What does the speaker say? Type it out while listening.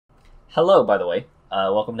Hello, by the way.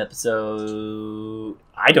 Welcome to episode...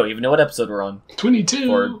 I don't even know what episode we're on. 22!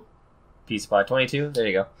 For Piece of Pod 22? There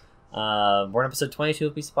you go. We're on episode 22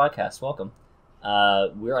 of Piece of Podcast. Welcome.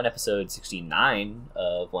 We're on episode 69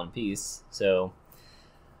 of One Piece, so...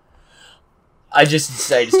 I just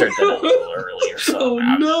decided to start that a little earlier, so...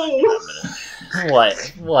 Oh, no!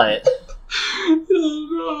 What?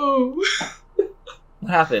 Oh, no!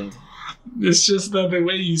 What happened? It's just that the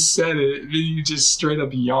way you said it, you just straight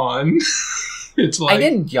up yawn. It's like... I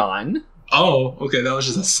didn't yawn. Oh, okay, that was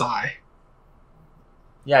just a sigh.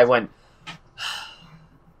 Yeah, I went...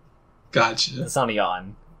 Gotcha. That's not a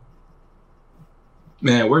yawn.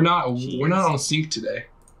 Man, we're not on sync today.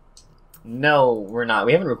 No, we're not.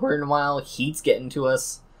 We haven't recorded in a while. Heat's getting to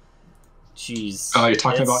us. Jeez. Oh, you're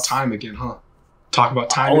talking about time again, huh? Talk about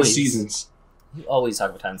time and seasons. You always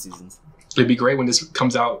talk about time and seasons. It'd be great when this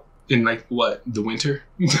comes out in, like, what, the winter?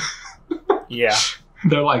 Yeah.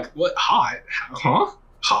 They're like, what, hot? Huh?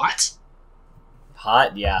 Hot?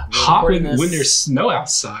 Hot, yeah. Hot when there's snow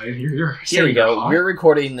outside. You're Here we go. Hot. We're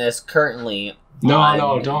recording this currently.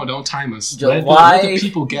 No, don't time us. July let the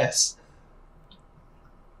people guess.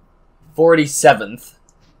 47th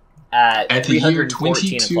at the year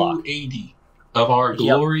 2280 of our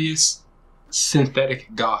glorious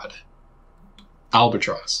synthetic god,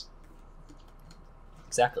 Albatross.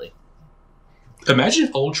 Exactly. Imagine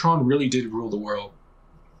if Ultron really did rule the world.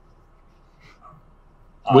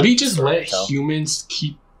 Would he just let humans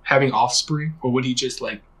keep having offspring, or would he just,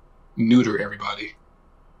 like, neuter everybody?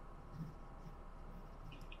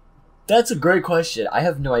 That's a great question. I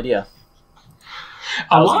have no idea.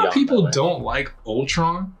 A lot of people don't like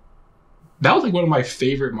Ultron. That was, like, one of my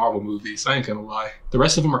favorite Marvel movies. I ain't gonna lie. The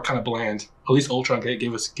rest of them are kind of bland. At least Ultron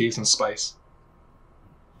gave some spice.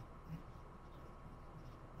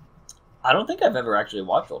 I don't think I've ever actually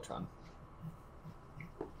watched Ultron.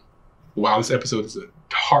 Wow, this episode is a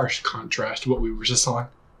harsh contrast to what we were just on.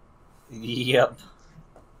 Yep.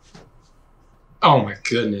 Oh my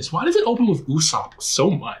goodness. Why does it open with Usopp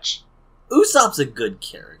so much? Usopp's a good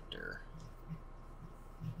character.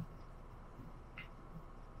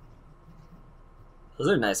 Those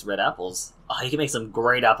are nice red apples. Oh, you can make some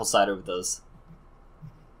great apple cider with those.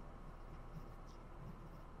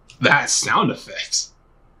 That sound effect.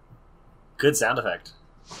 Good sound effect.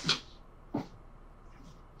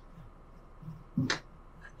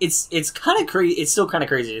 It's kind of crazy. It's still kind of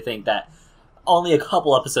crazy to think that only a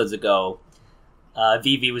couple episodes ago,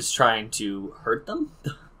 Vivi was trying to hurt them.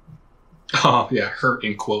 Oh yeah, hurt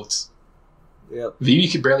in quotes. Yep. Vivi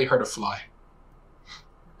could barely hurt a fly.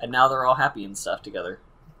 And now they're all happy and stuff together.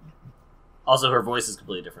 Also, her voice is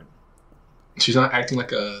completely different. She's not acting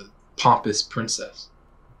like a pompous princess.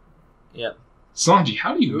 Yep. Sanji,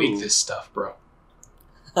 how do you make this stuff, bro?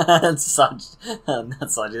 That's Sanji.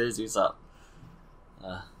 That's Sanji. There's Usopp.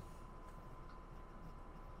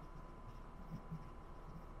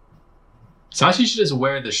 Sanji should just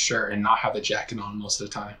wear the shirt and not have the jacket on most of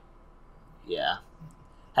the time. Yeah.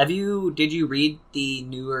 Did you read the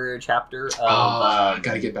newer chapter of... I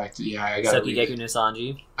gotta get back to... Yeah, I gotta read it. Sukigeki no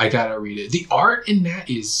Sanji? I gotta read it. The art in that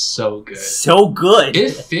is so good. So good!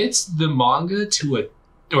 It fits the manga to a...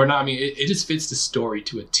 Or not, I mean, it just fits the story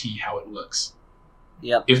to a T, how it looks.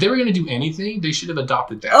 Yep. If they were gonna do anything, they should have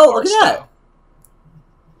adopted that art look at style.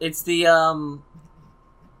 That! It's the, I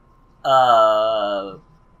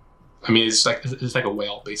mean, it's like a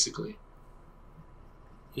whale, basically.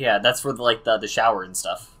 Yeah, that's for the shower and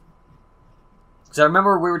stuff. Because I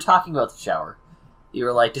remember we were talking about the shower. You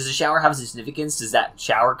were like, does the shower have significance? Does that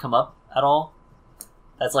shower come up at all?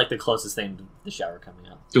 That's like the closest thing to the shower coming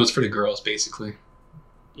up. It was for the girls, basically.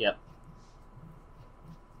 Yep.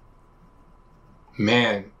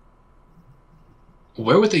 Man.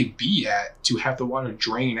 Where would they be at to have the water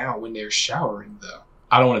drain out when they're showering, though?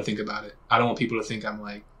 I don't want to think about it. I don't want people to think I'm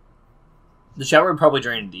like... The shower would probably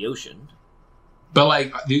drain into the ocean. But,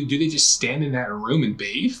 like, do they just stand in that room and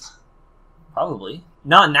bathe? Probably.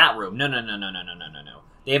 Not in that room. No.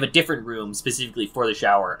 They have a different room specifically for the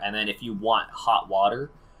shower, and then if you want hot water,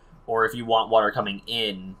 or if you want water coming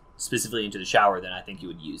in specifically into the shower, then I think you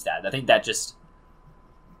would use that. I think that just...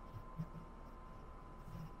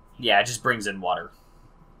 Yeah, it just brings in water.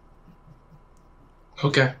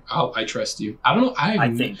 Okay. I trust you. I don't know. I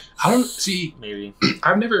don't... See... Maybe.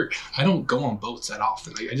 I don't go on boats that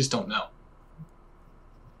often. I just don't know.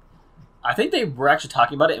 I think they were actually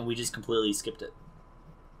talking about it, and we just completely skipped it.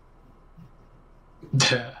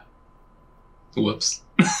 Whoops.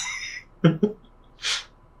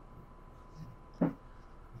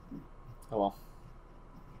 Oh well.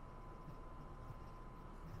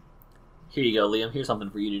 Here you go, Liam. Here's something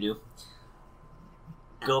for you to do.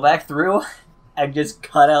 Go back through and just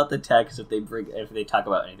cut out the text if they talk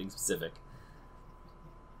about anything specific.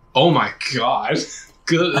 Oh my god.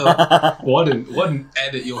 Good. What an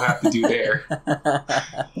edit you'll have to do there.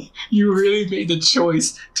 You really made the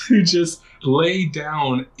choice to just lay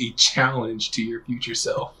down a challenge to your future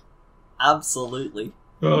self. Absolutely.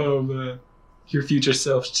 Oh man. Your future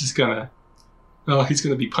self's just gonna... Oh, he's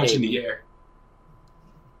gonna be punching the air.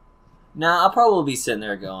 Nah, I'll probably be sitting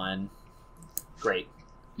there going, great.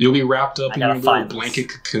 You'll be wrapped up in your little blanket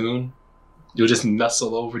cocoon. You'll just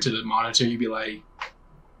nestle over to the monitor. You'll be like,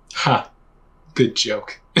 ha, good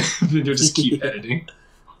joke. Then you'll just keep editing.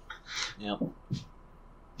 Yep.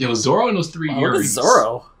 Yo, Zorro and those 3 earrings. Look at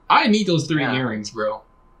Zorro. I need those 3 earrings, bro.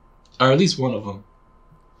 Or at least one of them.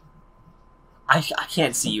 I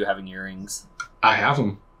can't see you having earrings. I have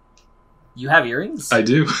them. You have earrings? I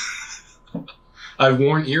do. I've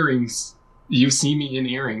worn earrings. You've seen me in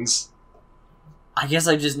earrings. I guess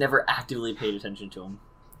I just never actively paid attention to them.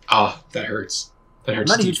 Ah, that hurts. That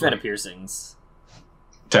hurts. I'm not a huge fan of piercings.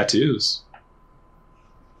 Tattoos.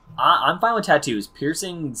 I'm fine with tattoos.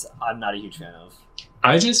 Piercings, I'm not a huge fan of.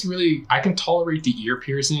 I can tolerate the ear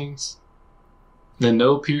piercings. The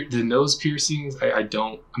nose piercings, I'm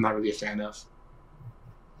not really a fan of.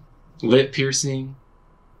 Lip piercing,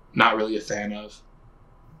 not really a fan of.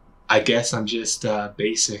 I guess I'm just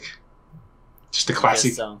basic. Just the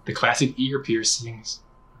classic ear piercings.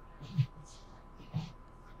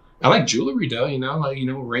 I like jewelry though,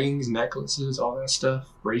 rings, necklaces, all that stuff,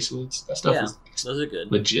 bracelets. That stuff is those are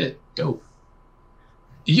good. Legit, dope.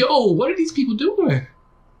 Yo, what are these people doing?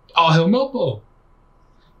 Oh, Helmeppo.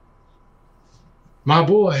 My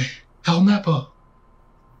boy, Helmeppo.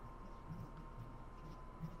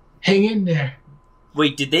 Hang in there.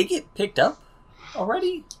 Wait, did they get picked up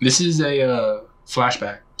already? This is a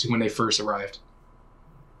flashback to when they first arrived.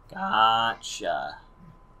 Gotcha.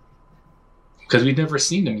 Because we've never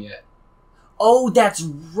seen them yet. Oh, that's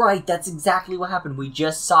right. That's exactly what happened. We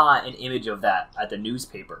just saw an image of that at the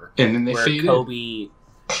newspaper. And then they faded. Kobe,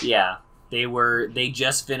 they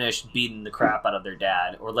just finished beating the crap out of their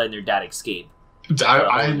dad, or letting their dad escape.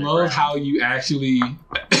 I love how you actually,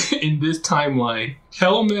 in this timeline,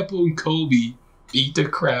 Helmeppo and Kobe beat the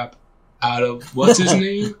crap out of, what's his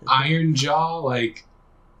name? Iron Jaw, or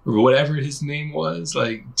whatever his name was.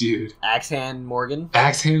 Dude. Axe-Hand Morgan.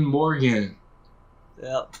 Axe-Hand Morgan.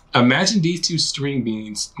 Yep. Imagine these 2 string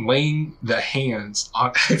beans laying the hands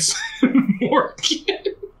on Axe-Hand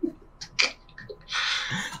Morgan.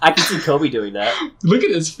 I can see Kobe doing that. Look at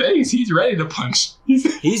his face. He's ready to punch.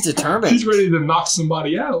 He's determined. He's ready to knock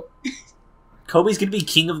somebody out. Kobe's gonna be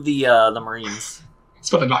king of the Marines. He's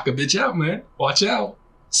about to knock a bitch out, man. Watch out.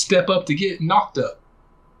 Step up to get knocked up.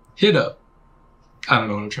 Hit up. I don't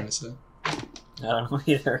know what I'm trying to say. I don't know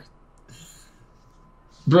either.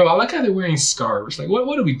 Bro, I like how they're wearing scarves.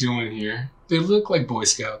 What are we doing here? They look like Boy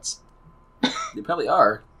Scouts. They probably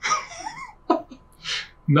are.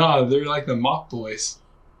 Nah, they're like the mock boys.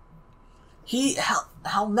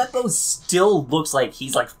 Helmeppo still looks like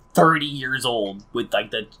he's 30 years old with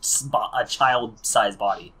a child-sized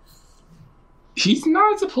body. He's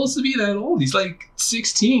not supposed to be that old. He's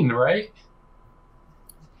 16, right?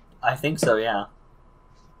 I think so, yeah.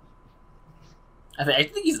 I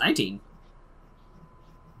think he's 19.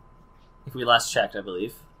 If we last checked, I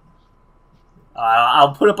believe.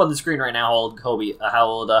 I'll put up on the screen right now how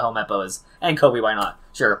old Helmeppo is. And Kobe, why not?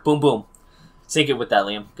 Sure, boom, boom. Sink it with that,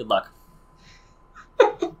 Liam. Good luck.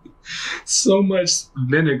 So much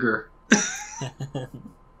vinegar.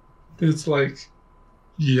 It's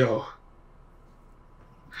yo.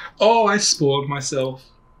 Oh, I spoiled myself.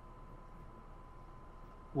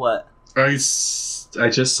 What? I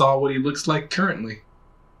just saw what he looks like currently.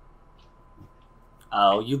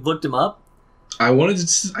 Oh, you looked him up? I wanted to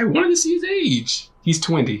see his age. He's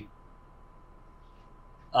 20.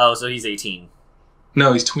 Oh, so he's 18.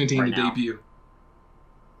 No, he's 20 right in the now. debut.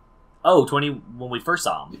 Oh, 20 when we first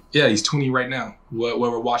saw him. Yeah, he's 20 right now. What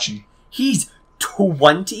we're watching. He's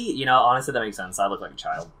 20? Honestly, that makes sense. I look like a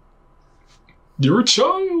child. You're a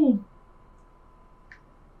child.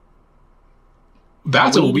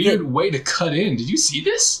 That's a weird way to cut in. Did you see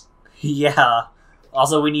this? Yeah.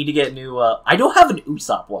 Also, we need to get new... I don't have an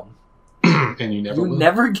Usopp one. And you never will. You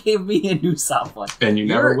never gave me an Usopp one. And you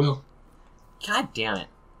never will. God damn it.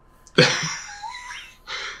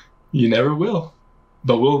 You never will.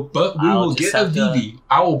 But we will get a Vivi.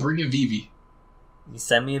 I will bring a Vivi. You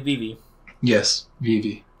send me a Vivi. Yes,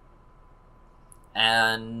 Vivi.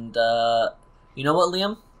 And, you know what,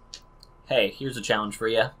 Liam? Hey, here's a challenge for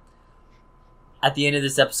you. At the end of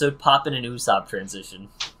this episode, pop in an Usopp transition.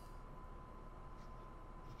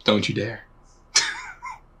 Don't you dare.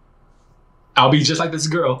 I'll be just like this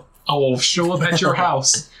girl. I will show up at your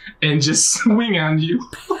house and just swing on you.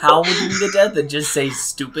 How would you be to death and just say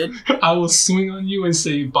stupid? I will swing on you and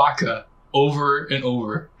say baka over and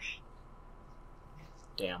over.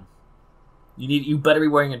 Damn. You better be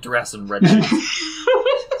wearing a dress and red shoes.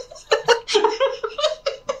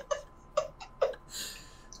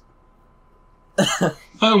 I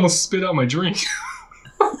almost spit out my drink.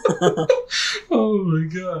 Oh my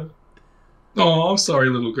god. Oh, I'm sorry,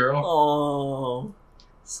 little girl. Oh,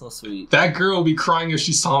 so sweet. That girl would be crying if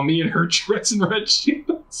she saw me in her dress and red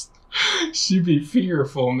shoes. She'd be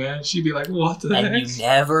fearful, man. She'd be like, what the heck? And you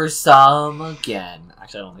never saw him again.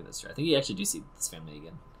 Actually, I don't think that's true. I think you actually do see this family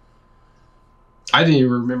again. I didn't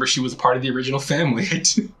even remember she was a part of the original family.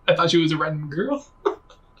 I thought she was a random girl.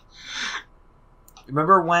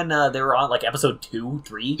 Remember when they were on like episode 2,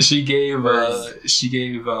 3? She gave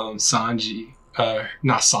Sanji,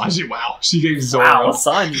 not Sanji. Wow, she gave Zorro. Wow,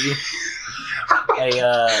 Sanji.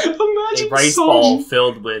 a rice ball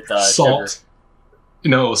filled with salt. sugar.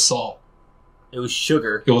 No, it was salt. It was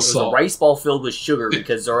sugar. It was salt. A rice ball filled with sugar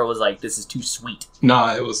because Zorro was like, "This is too sweet."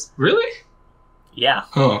 Nah, it was really. Yeah.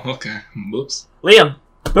 Oh, okay. Whoops. Liam,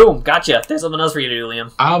 boom, gotcha. There's something else for you to do,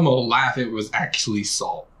 Liam. I'm gonna laugh. It was actually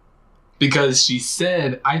salt. Because she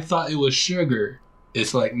said, I thought it was sugar.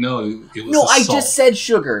 It's like, no, it was I salt. just said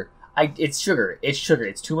sugar. It's sugar. It's sugar.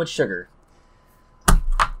 It's too much sugar.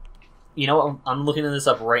 You know what? I'm looking this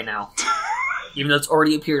up right now. Even though it's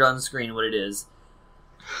already appeared on the screen what it is.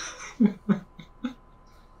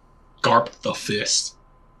 Garp the Fist.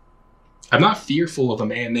 I'm not fearful of a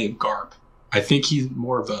man named Garp. I think he's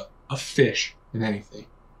more of a fish than anything.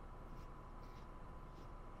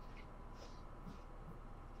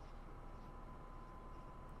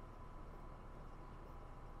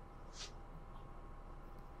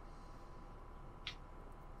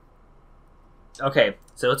 Okay,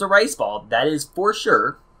 so it's a rice ball. That is for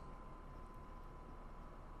sure.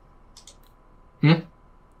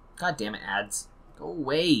 God damn it, ads. Go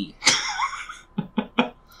away.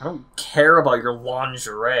 I don't care about your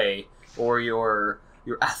lingerie or your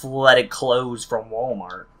athletic clothes from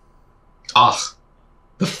Walmart. Ugh.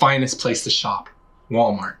 The finest place to shop.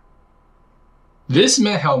 Walmart. This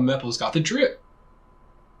meant how Mepple's got the drip.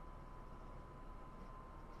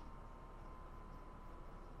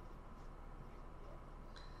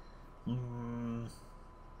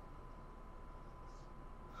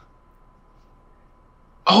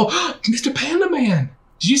 Oh, Mr. Panda Man!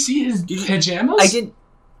 Did you see his pajamas? I did.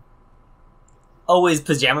 Oh, is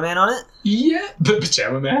Pajama Man on it? Yeah, the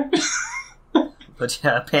Pajama Man.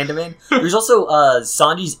 Panda Man. There's also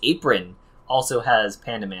Sanji's apron also has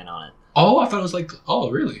Panda Man on it. Oh, I thought it was like. Oh,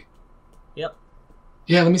 really? Yep.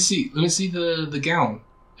 Yeah, let me see. Let me see the gown,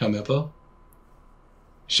 Helmeppo.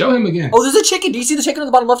 Show him again. Oh, there's a chicken. Do you see the chicken on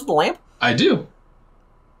the bottom left of the lamp? I do.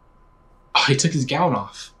 Oh, he took his gown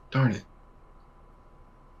off. Darn it.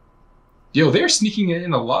 Yo, they're sneaking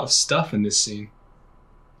in a lot of stuff in this scene.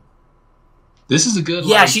 This is a good.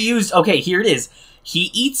 Yeah, she used. Okay, here it is.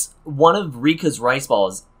 He eats one of Rika's rice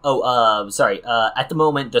balls. Oh, sorry. At the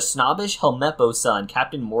moment, the snobbish Helmeppo's son,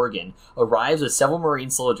 Captain Morgan, arrives with several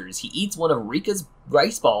Marine soldiers. He eats one of Rika's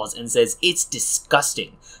rice balls and says it's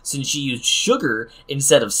disgusting, since she used sugar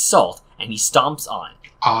instead of salt, and he stomps on it.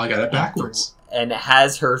 Oh, I got it backwards. And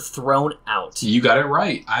has her thrown out. You got it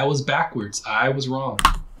right. I was backwards. I was wrong.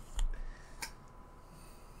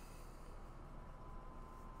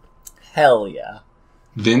 Hell yeah.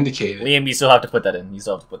 Vindicated. Liam, you still have to put that in.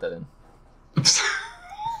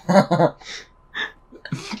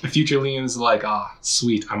 Future Liam's like,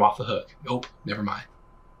 sweet, I'm off the hook. Nope, never mind.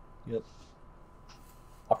 Yep.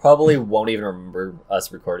 I probably won't even remember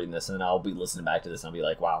us recording this, and then I'll be listening back to this and I'll be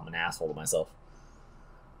like, wow, I'm an asshole to myself.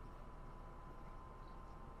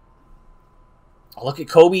 Oh, look at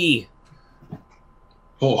Kobe.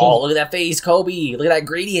 Oh, look at that face, Kobe. Look at that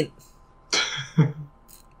gradient.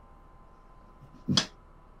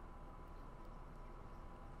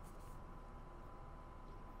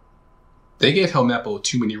 They gave Helmeppo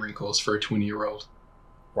too many wrinkles for a 20-year-old.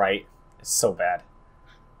 Right. It's so bad.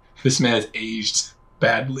 This man has aged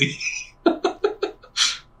badly.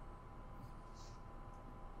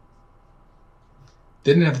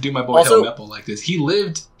 Didn't have to do my boy also, Helmeppo like this. He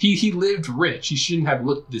lived rich. He shouldn't have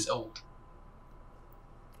looked this old.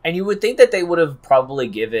 And you would think that they would have probably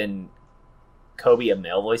given Kobe a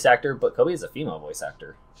male voice actor, but Kobe is a female voice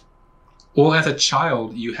actor. Well, as a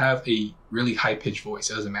child, you have a really high-pitched voice.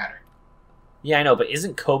 It doesn't matter. Yeah, I know, but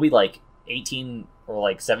isn't Kobe like 18 or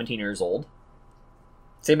like 17 years old?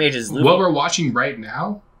 Same age as Luffy. What we're watching right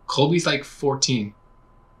now, Kobe's like 14.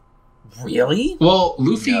 Really? Well,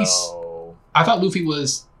 Luffy's... No. I thought Luffy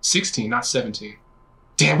was 16, not 17.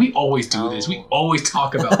 Damn, we always do this. We always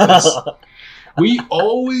talk about this. We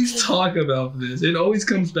always talk about this. It always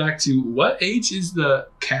comes back to what age is the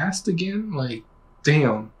cast again? Like,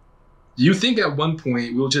 damn. You think at one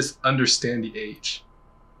point we'll just understand the age.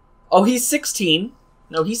 Oh, he's 16.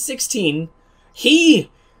 No, he's 16. He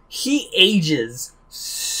ages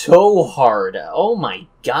so hard. Oh my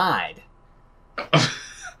god.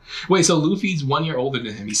 Wait, so Luffy's 1 year older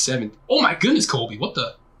than him. He's 7. Oh my goodness, Colby. What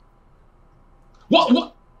the?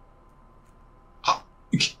 What?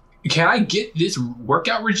 Can I get this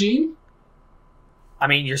workout regime? I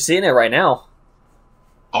mean, you're seeing it right now.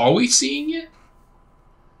 Are we seeing it?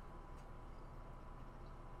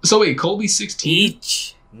 So wait, Colby's 16?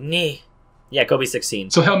 Yeah, Kobe's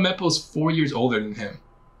 16. So Helmeppo's 4 years older than him.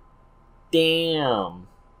 Damn.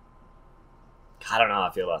 I don't know how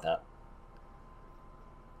I feel about that.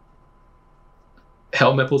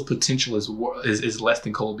 Helmeppo's potential is less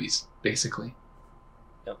than Colby's, basically.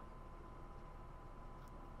 Yep.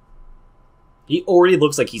 He already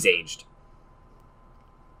looks like he's aged.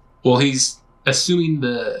 Well, he's assuming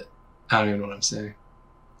I don't even know what I'm saying.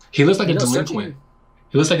 He looks like a delinquent.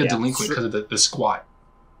 He looks like a delinquent because of the squat.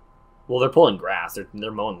 Well, they're pulling grass.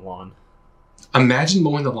 They're mowing the lawn. Imagine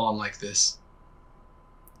mowing the lawn like this.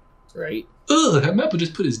 Right? Ugh, Helmeppo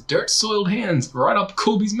just put his dirt-soiled hands right up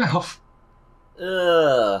Colby's mouth.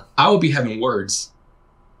 Ugh. I would be having words.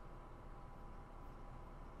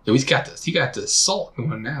 Yo, he got the salt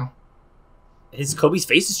going now. Kobe's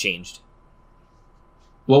face has changed.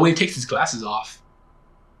 Well, when he takes his glasses off.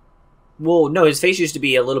 Well, no, his face used to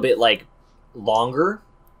be a little bit like longer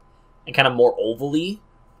and kind of more ovally,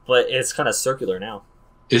 but it's kind of circular now.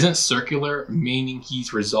 Isn't circular meaning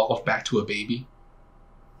he's resolved back to a baby?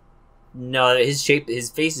 No, his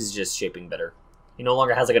face is just shaping better. He no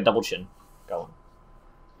longer has like a double chin going.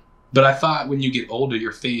 But I thought when you get older,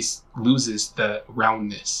 your face loses the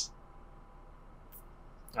roundness.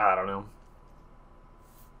 I don't know.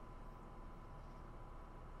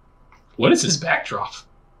 What is this backdrop?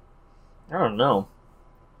 I don't know.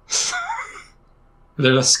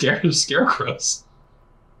 They're the scarecrows.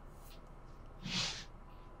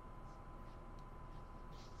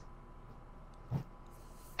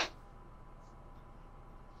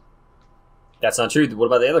 That's not true. What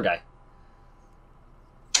about the other guy?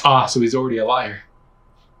 Ah, so he's already a liar.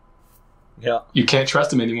 Yeah. You can't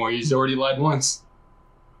trust him anymore. He's already lied once.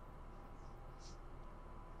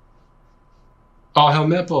 Oh,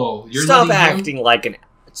 Helmeppo, you're Stop acting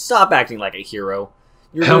like a hero.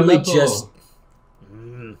 You're Helmeppo, really just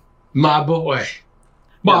my boy,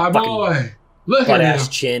 my boy. Look at butt-ass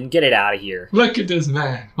him. chin. Get it out of here. Look at this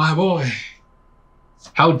man, my boy.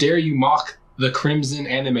 How dare you mock the crimson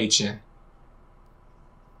anime chin?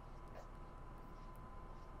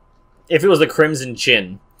 If it was the crimson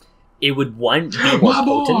chin, it would be more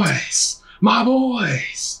potent. My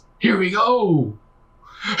boys. Here we go.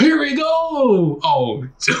 Here we go. Oh.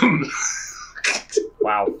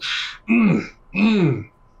 Wow.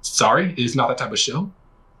 Sorry, it's not that type of show.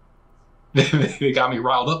 They got me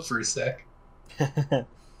riled up for a sec.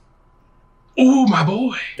 Oh, my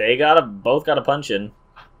boy. They both got a punch in.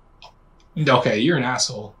 Okay, you're an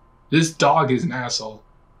asshole. This dog is an asshole.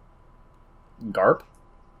 Garp?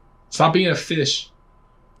 Stop being a fish.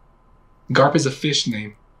 Garp is a fish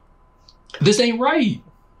name. This ain't right.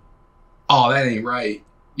 Oh, that ain't right.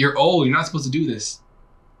 You're old. You're not supposed to do this.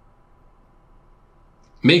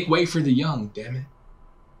 Make way for the young, damn it.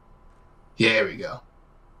 Yeah, there we go.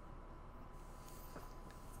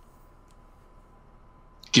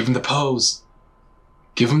 Give him the pose.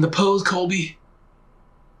 Give him the pose, Colby.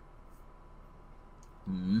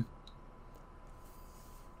 Mm-hmm.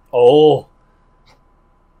 Oh.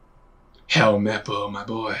 Helmeppo, my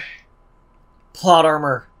boy. Plot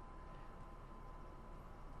armor.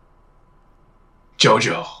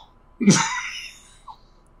 Jojo.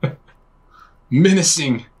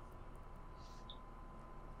 Menacing.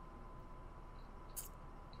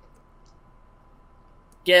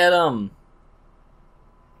 Get him.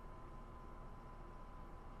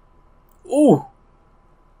 Ooh.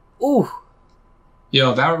 Ooh.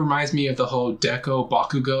 Yo, that reminds me of the whole Deko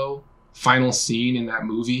Bakugo final scene in that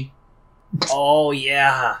movie. Oh,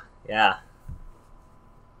 yeah. Yeah.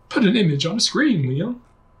 Put an image on the screen, Leo.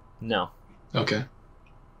 No. Okay.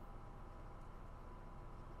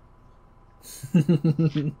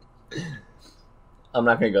 I'm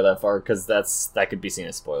not going to go that far because that could be seen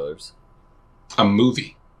as spoilers. A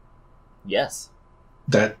movie. Yes.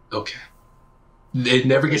 Okay. It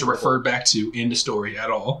never gets referred back to in the story at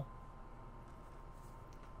all.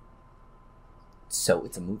 So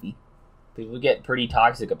it's a movie. People get pretty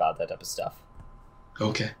toxic about that type of stuff.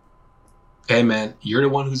 Okay. Hey, man, you're the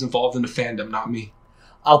one who's involved in the fandom, not me.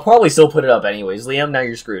 I'll probably still put it up anyways. Liam, now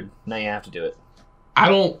you're screwed. Now you have to do it. I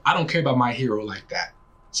don't care about My Hero like that.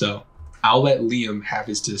 So I'll let Liam have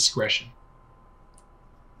his discretion.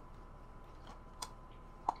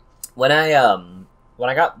 When I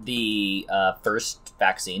got the first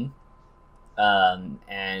vaccine,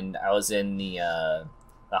 and I was in the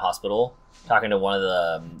hospital talking to one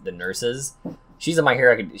of the nurses. She was a My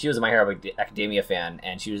Hero Academia fan,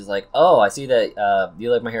 and she was like, "Oh, I see that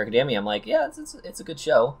you like My Hero Academia." I'm like, "Yeah, it's a good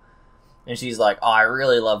show." And she's like, "Oh, I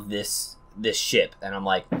really love this ship," and I'm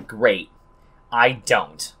like, "Great, I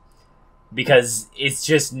don't, because it's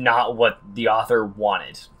just not what the author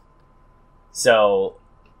wanted. So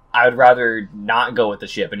I would rather not go with the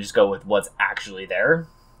ship and just go with what's actually there."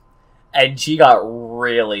 And she got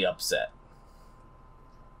really upset.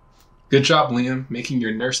 Good job, Liam, making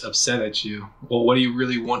your nurse upset at you. Well, what do you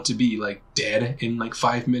really want to be, like, dead in, like,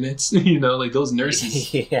 5 minutes? You know, like, those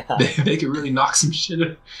nurses, yeah. they could really knock some shit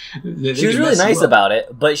up. She was really nice about it,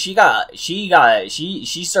 but she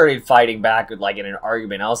started fighting back, like, in an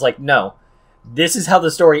argument. I was like, no, this is how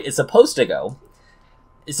the story is supposed to go.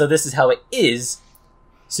 So this is how it is,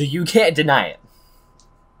 so you can't deny it.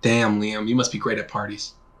 Damn, Liam, you must be great at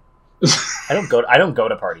parties. I don't go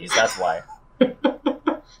to parties, that's why.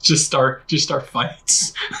 Just start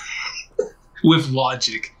fights with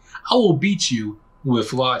logic. I will beat you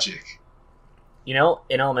with logic. You know,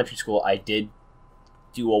 in elementary school, I did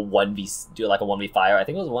do a 1v5. I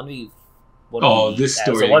think it was a 1v. Oh, this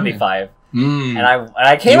story. It was a 1v5, and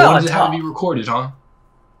I came out on top. You wanted to have it be recorded, huh?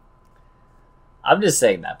 I'm just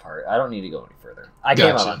saying that part. I don't need to go any further. I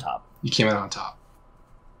came out on top. You came out on top.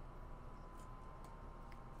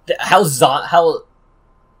 How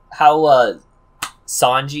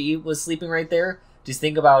Sanji was sleeping right there. Just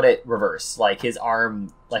think about it reverse. Like his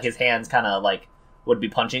arm, like his hands kind of like would be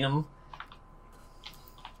punching him.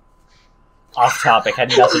 Off topic,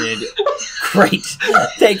 had nothing to do. Great.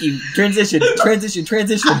 Thank you. Transition.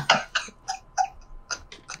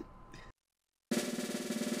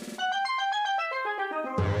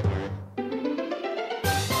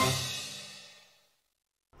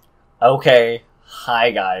 Okay.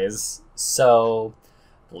 Hi guys. So,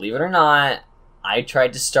 believe it or not, I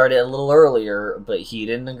tried to start it a little earlier, but he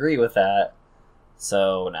didn't agree with that.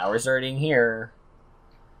 So now we're starting here.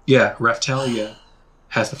 Yeah, Raftalia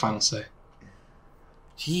has the final say.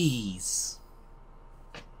 Jeez.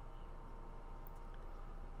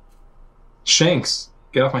 Shanks,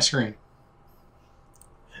 get off my screen.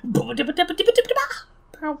 This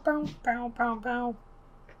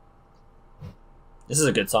is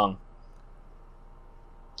a good song.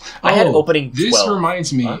 I had opening 12. This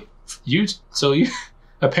reminds me, you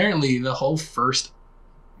apparently the whole first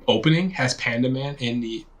opening has Panda Man in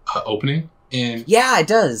the opening, and yeah, it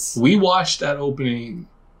does. We watched that opening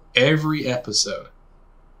every episode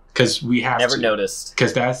because we have never noticed,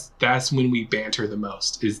 because that's when we banter the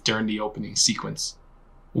most, is during the opening sequence.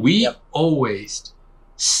 We always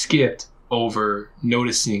skipped over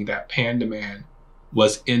noticing that Panda Man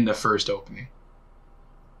was in the first opening.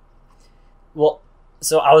 Well,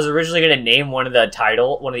 so I was originally going to name one of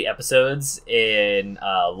the episodes in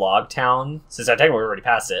Logtown, since I technically already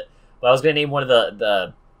passed it. But I was going to name one of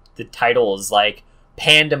the titles like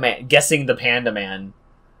Panda Man, guessing the Panda Man.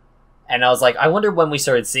 And I was like, I wonder when we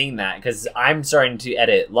started seeing that, because I'm starting to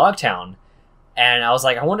edit Logtown. And I was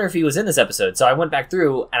like, I wonder if he was in this episode. So I went back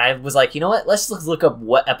through and I was like, you know what? Let's just look up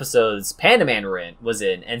what episodes Panda Man was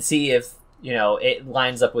in and see if, it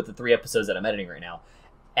lines up with the 3 episodes that I'm editing right now.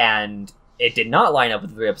 And it did not line up with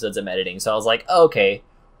the 3 episodes I'm editing, so I was like, oh, okay.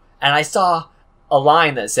 And I saw a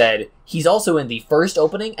line that said, he's also in the first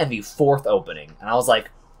opening and the 4th opening. And I was like,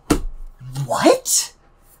 what?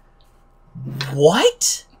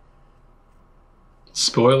 What?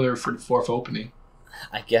 Spoiler for the 4th opening.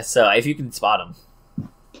 I guess so, if you can spot him.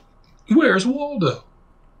 Where's Waldo?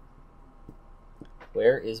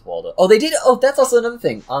 Where is Waldo? Oh, they did. Oh, that's also another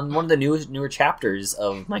thing. On one of the newer chapters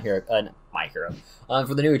of My Hero,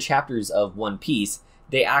 for the newer chapters of One Piece,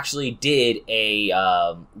 they actually did a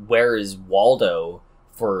 "Where is Waldo"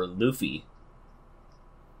 for Luffy.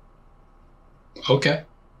 Okay.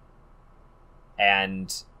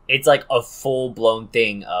 And it's like a full blown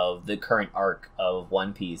thing of the current arc of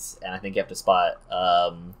One Piece, and I think you have to spot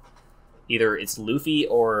either it's Luffy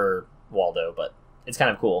or Waldo, but it's kind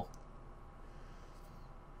of cool.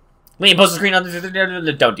 Wait, post the screen on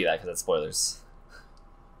the... Don't do that, because that's spoilers.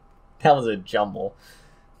 That was a jumble.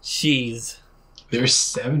 Jeez. There's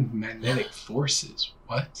 7 magnetic forces.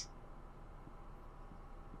 What?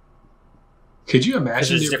 Could you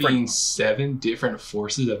imagine there being 7 different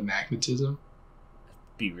forces of magnetism?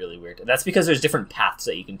 be really weird. That's because there's different paths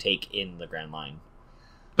that you can take in the Grand Line.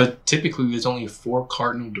 But typically, there's only 4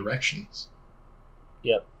 cardinal directions.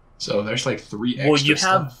 Yep. So there's like 3 extra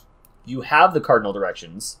stuff. You have the cardinal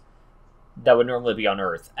directions that would normally be on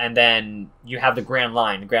Earth, and then you have the Grand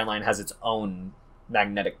Line. The Grand Line has its own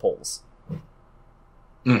magnetic poles.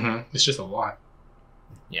 Mm-hmm. It's just a lot.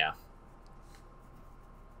 Yeah.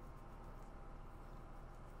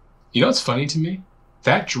 You know what's funny to me?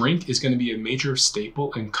 That drink is going to be a major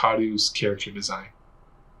staple in Karu's character design.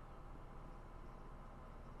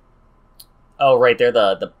 Oh, right there,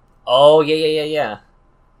 the oh, yeah.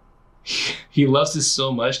 He loves this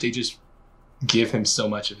so much, they just give him so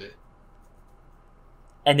much of it.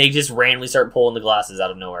 And they just randomly start pulling the glasses out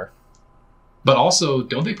of nowhere. But also,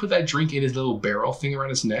 don't they put that drink in his little barrel thing around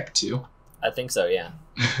his neck, too? I think so, yeah.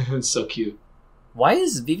 It's so cute. Why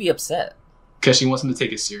is Vivi upset? Because she wants him to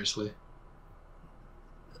take it seriously.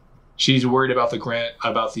 She's worried about the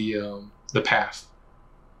path.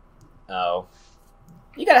 Oh.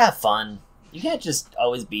 You gotta have fun. You can't just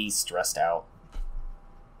always be stressed out.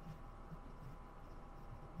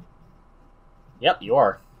 Yep, you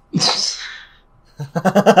are.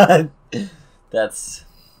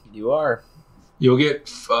 You are. You'll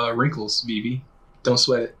get wrinkles, Vivi. Don't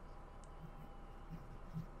sweat it.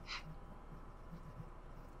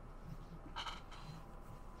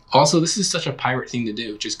 Also, this is such a pirate thing to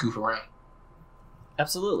do. Just goof around.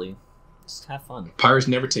 Absolutely. Just have fun. Pirates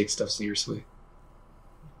never take stuff seriously.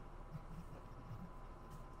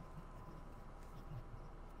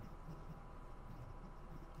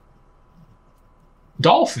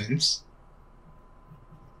 Dolphins?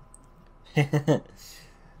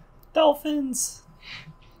 Dolphins.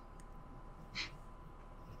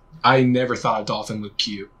 I never thought a dolphin looked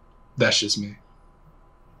cute. That's just me.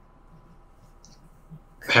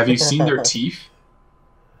 Have you seen their teeth?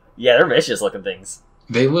 Yeah, they're vicious looking things.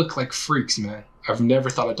 They look like freaks, man. I've never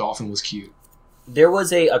thought a dolphin was cute. There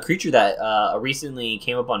was a creature that recently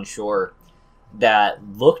came up on shore that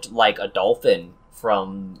looked like a dolphin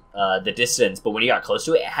from the distance, but when you got close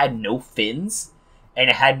to it, it had no fins and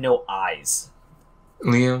it had no eyes.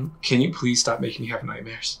 Liam, can you please stop making me have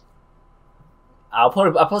nightmares? I'll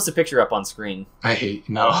post a picture up on screen. I hate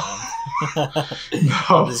no.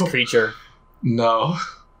 Of this creature. No.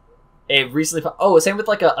 It recently. Oh, same with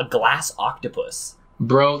like a glass octopus.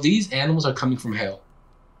 Bro, these animals are coming from hell.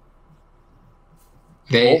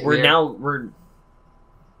 We're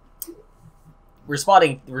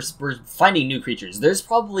finding new creatures. There's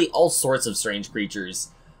probably all sorts of strange creatures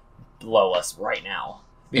below us right now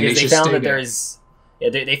because they found that there's. Yeah,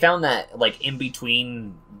 they found that like in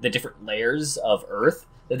between the different layers of Earth,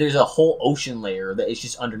 that there's a whole ocean layer that is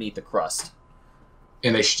just underneath the crust.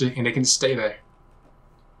 And they can stay there.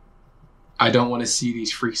 I don't want to see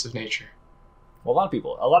these freaks of nature. Well,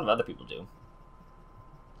 a lot of other people do.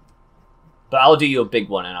 But I'll do you a big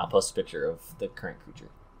one, and I'll post a picture of the current creature,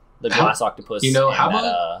 the glass octopus. You know, and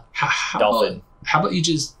how dolphin. About you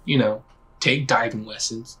just take diving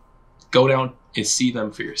lessons, go down and see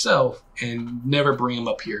them for yourself, and never bring them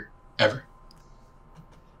up here ever.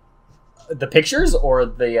 The pictures or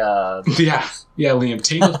the yeah, Liam,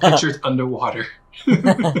 take those pictures underwater.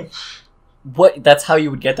 What? That's how you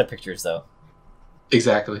would get the pictures, though.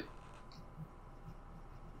 Exactly.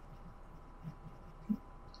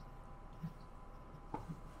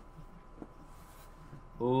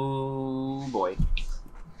 Oh boy.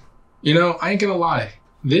 I ain't gonna lie.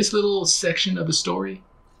 This little section of the story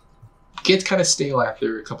gets kind of stale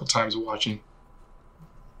after a couple times watching.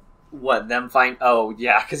 What, them find... Oh,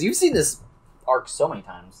 yeah, because you've seen this arc so many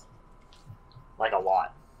times. Like, a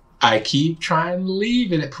lot. I keep trying to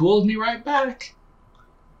leave, and it pulls me right back.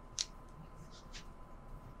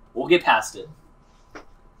 We'll get past it.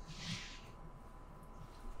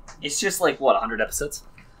 It's just like, what, 100 episodes?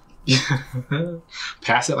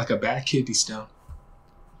 Pass it like a bad kidney stone.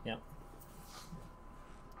 Yep.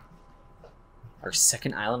 Our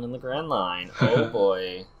second island in the Grand Line. Oh,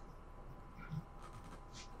 boy.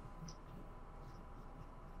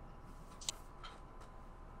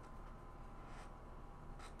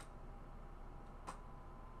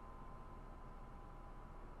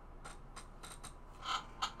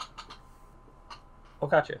 Oh,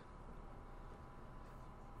 gotcha.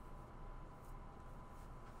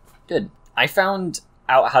 Good. I found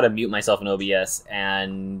out how to mute myself in OBS,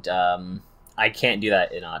 and I can't do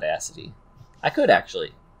that in Audacity. I could,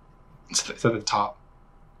 actually. It's at the top.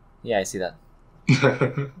 Yeah, I see that.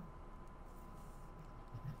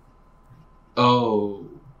 Oh,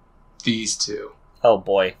 these two. Oh,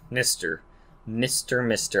 boy. Mister.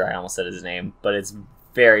 I almost said his name, but it's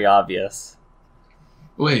very obvious.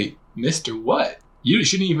 Wait, Mr. what? You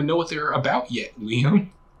shouldn't even know what they're about yet, Liam.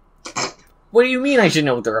 What do you mean I should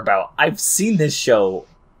know what they're about? I've seen this show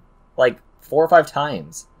like 4 or 5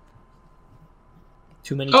 times.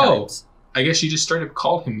 Too many times. I guess you just straight up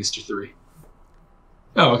called him Mr. 3.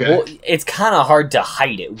 Oh, okay. Well, it's kind of hard to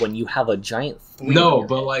hide it when you have a giant 3. No,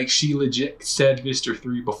 but like she legit said Mr.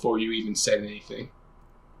 3 before you even said anything.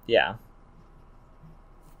 Yeah.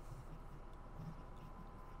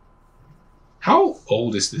 How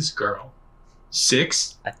old is this girl?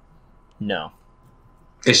 6? No.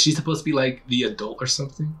 Is she supposed to be like the adult or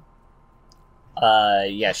something?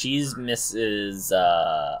 Yeah, she's Mrs.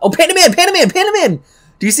 Oh, Panda Man!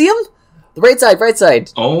 Do you see him? The right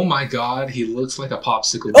side. Oh my god, he looks like a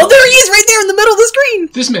popsicle. Oh, there he is, right there in the middle of the screen!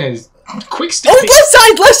 This man is quick step.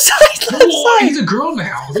 Oh, left side! He's a girl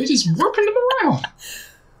now. They're just warping him around.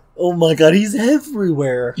 Oh my god, he's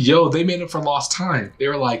everywhere. Yo, they made him for lost time. They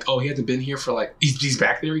were like, oh, he hasn't been here for like... He's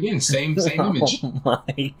back there again. Same image. Oh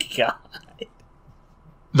my god.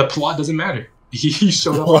 The plot doesn't matter. He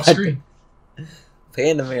showed up on screen.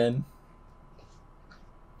 Panda Man.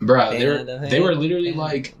 Bruh, they were literally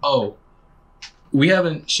like, oh, we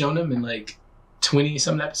haven't shown him in like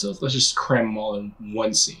 20-something episodes. Let's just cram them all in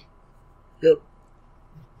one scene. Yep.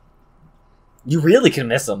 You really can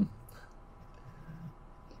miss him.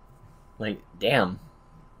 Like, damn.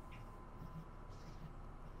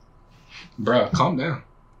 Bruh, calm down.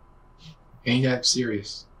 Ain't that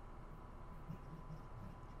serious.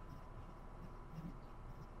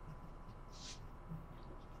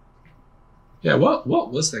 Yeah, what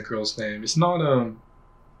was that girl's name? It's not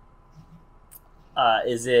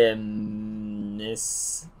Is it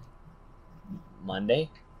Miss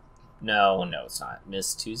Monday? No, it's not.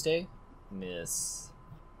 Miss Tuesday? Miss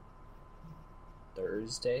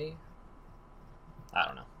Thursday? I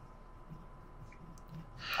don't know.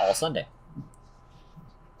 All Sunday.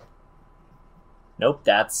 Nope,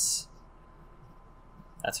 that's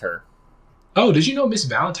her. Oh, did you know Miss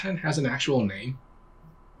Valentine has an actual name?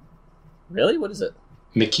 Really? What is it?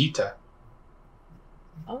 Nikita.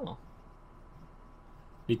 Oh.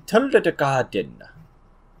 Little garden.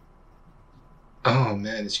 Oh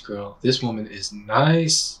man, this girl. This woman is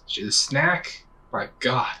nice. She's a snack. My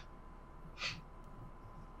god.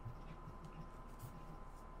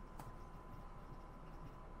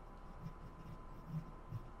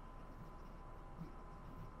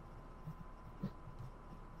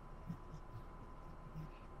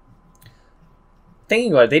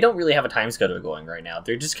 Thinking about it, they don't really have a time schedule going right now.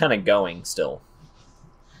 They're just kind of going still.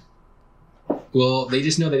 Well, they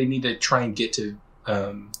just know that they need to try and get to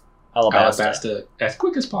Alabasta as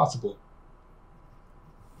quick as possible.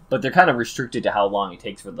 But they're kind of restricted to how long it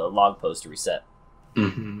takes for the log post to reset.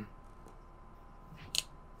 Mm-hmm.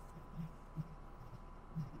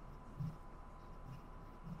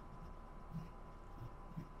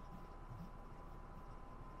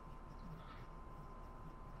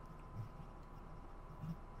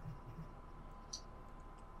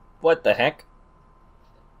 What the heck?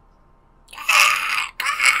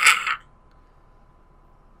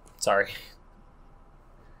 Sorry.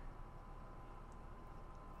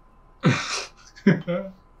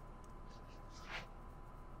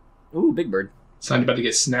 Ooh, Big Bird. Sanji about to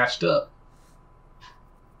get snatched up.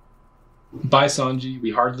 Bye, Sanji.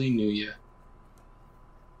 We hardly knew you.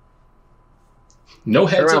 No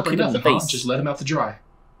heads up or nothing, huh? Just let him out to dry.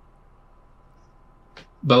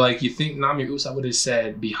 But, like, you think Nami or Usopp would have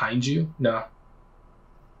said, behind you? No.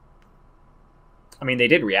 I mean, they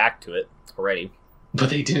did react to it already.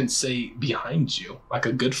 But they didn't say, behind you, like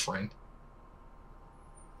a good friend.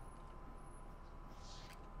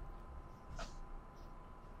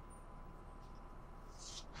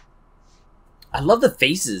 I love the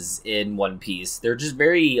faces in One Piece. They're just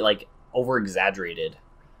very, like, over-exaggerated.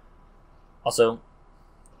 Also...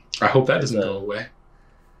 I hope that doesn't go away.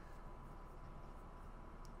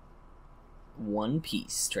 One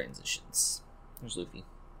Piece transitions. There's Luffy.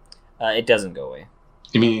 It doesn't go away.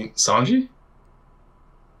 You mean Sanji?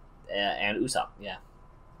 And Usopp, yeah.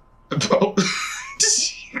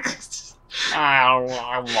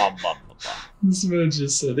 This man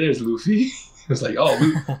just said, there's Luffy. I was like,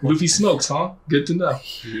 oh, Luffy smokes, huh? Good to know.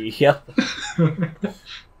 Yep.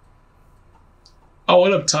 Oh,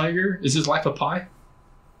 what up, Tiger? Is his life a pie?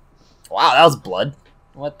 Wow, that was blood.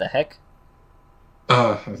 What the heck?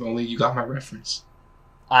 If only you got my reference.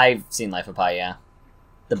 I've seen Life of Pi, yeah.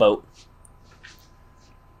 The boat.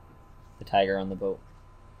 The tiger on the boat.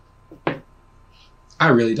 I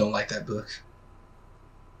really don't like that book.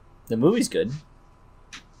 The movie's good.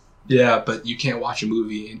 Yeah, but you can't watch a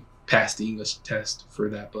movie and pass the English test for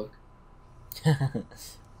that book.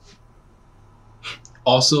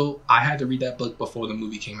 Also, I had to read that book before the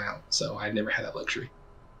movie came out, so I never had that luxury.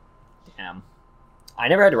 Damn. I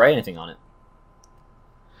never had to write anything on it.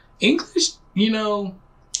 English,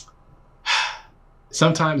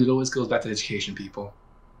 sometimes it always goes back to education, people.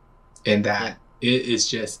 And that it is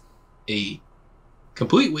just a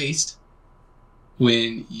complete waste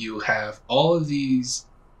when you have all of these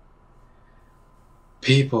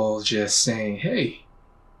people just saying, hey,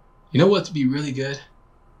 you know what would be really good?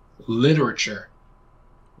 Literature.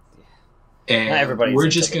 And we're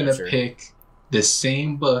just going to pick the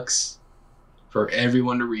same books for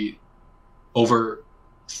everyone to read over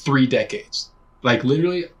 3 decades. Like,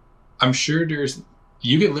 literally, I'm sure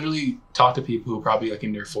you can literally talk to people who are probably like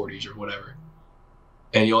in their 40s or whatever.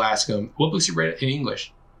 And you'll ask them, what books you read in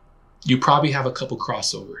English? You probably have a couple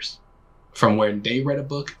crossovers from when they read a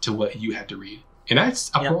book to what you had to read. And that's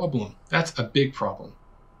a problem. That's a big problem.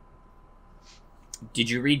 Did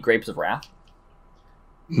you read Grapes of Wrath?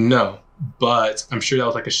 No, but I'm sure that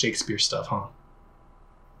was like a Shakespeare stuff, huh?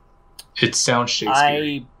 It sounds Shakespeare.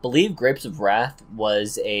 I believe Grapes of Wrath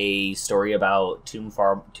was a story about two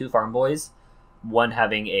farm boys, one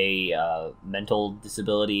having a mental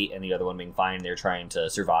disability and the other one being fine. They're trying to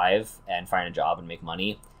survive and find a job and make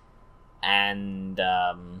money. And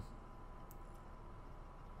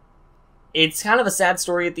it's kind of a sad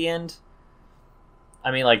story at the end.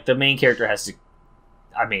 I mean, like, the main character has to...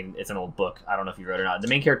 I mean, it's an old book. I don't know if you read it or not. The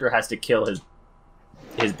main character has to kill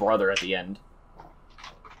his brother at the end.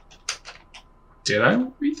 Did I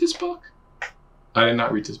read this book? I did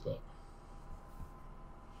not read this book.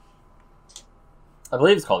 I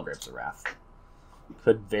believe it's called Grapes of Wrath.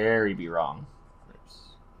 Could very be wrong.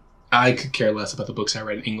 I could care less about the books I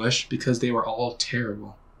read in English because they were all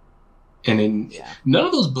terrible. And none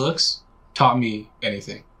of those books taught me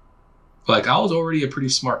anything. Like, I was already a pretty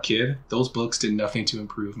smart kid. Those books did nothing to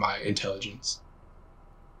improve my intelligence.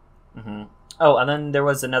 Mm-hmm. Oh, and then there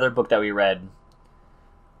was another book that we read.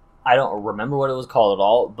 I don't remember what it was called at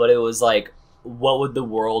all, but it was like, what would the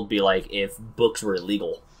world be like if books were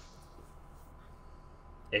illegal?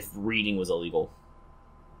 If reading was illegal?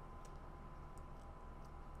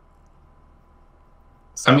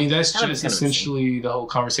 So, I mean, that's just essentially the whole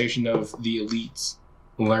conversation of the elites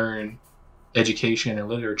learn education and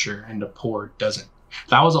literature and the poor doesn't.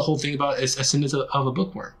 That was the whole thing about Ascendance of a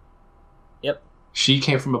Bookworm. Yep. She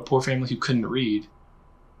came from a poor family who couldn't read.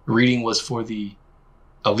 Reading was for the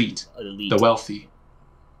elite. The wealthy.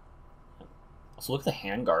 Also, look at the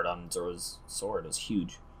handguard on Zorro's sword. It was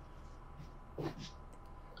huge.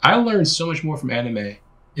 I learned so much more from anime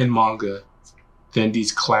and manga than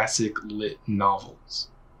these classic lit novels.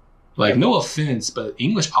 Like, no offense, but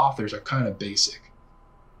English authors are kind of basic.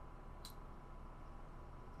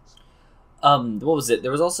 What was it?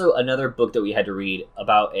 There was also another book that we had to read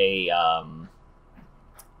about a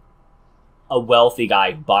wealthy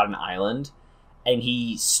guy who bought an island, and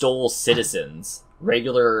he stole citizens,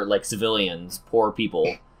 regular, like, civilians, poor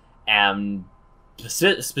people, and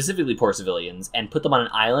specifically poor civilians, and put them on an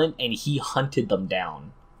island, and he hunted them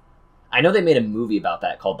down. I know they made a movie about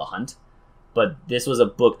that called The Hunt, but this was a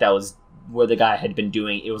book that was where the guy had been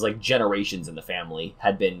doing, it was like generations in the family,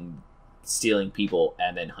 had been stealing people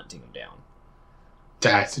and then hunting them down.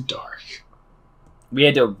 That's dark. We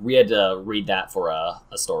had to read that for a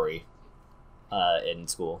story in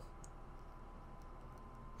school.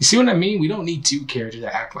 You see what I mean? We don't need 2 characters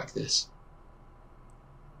that act like this.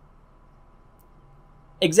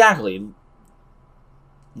 Exactly.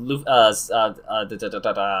 You'll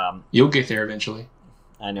get there eventually.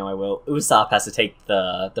 I know I will. Usopp has to take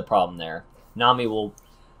the problem there. Nami will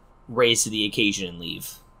raise to the occasion and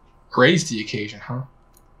leave. Raise to the occasion, huh?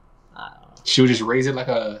 I don't know. She'll just raise it like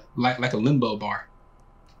a limbo bar.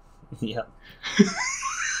 Yep.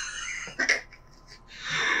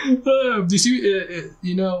 You see,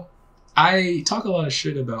 I talk a lot of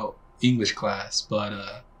shit about English class,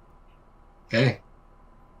 but hey,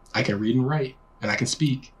 I can read and write, and I can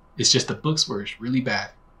speak. It's just the books were really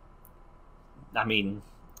bad. I mean,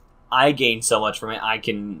 I gained so much from it. I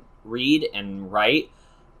can read and write,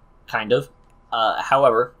 kind of.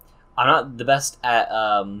 However, I'm not the best at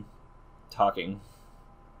talking.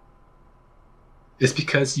 It's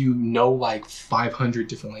because you know like 500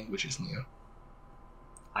 different languages, Leo.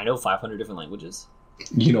 I know 500 different languages.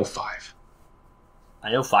 You know 5.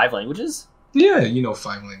 I know 5 languages? Yeah, you know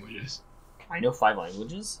 5 languages. I know 5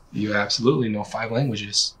 languages? You absolutely know 5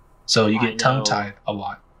 languages. So you get tongue-tied a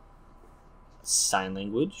lot. Sign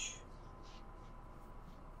language.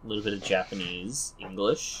 A little bit of Japanese.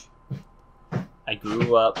 English. I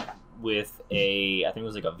grew up with I think it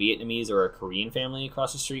was like a Vietnamese or a Korean family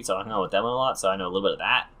across the street, so I hung out with them a lot, so I know a little bit of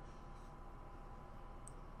that.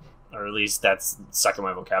 Or at least that's stuck in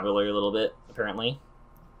my vocabulary a little bit, apparently.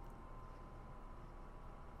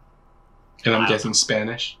 And I'm guessing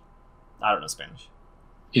Spanish. I don't know Spanish.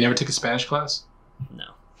 You never took a Spanish class?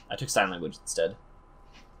 No. I took sign language instead.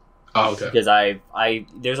 Oh, okay. Because I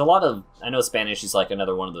there's a lot of... I know Spanish is like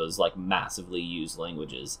another one of those like massively used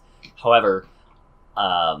languages. However,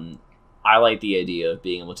 I like the idea of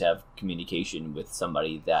being able to have communication with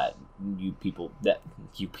somebody that people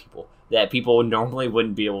normally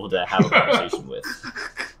wouldn't be able to have a conversation with.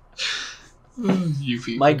 You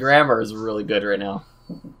people. My grammar is really good right now.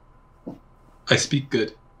 I speak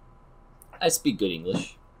good. I speak good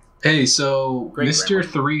English. Hey, so Great Mr.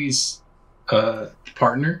 grammar. 3's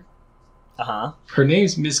partner, Uh-huh. her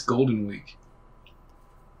name's Miss Golden Week.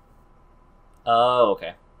 Oh,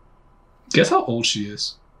 okay. Guess how old she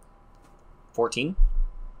is? 14?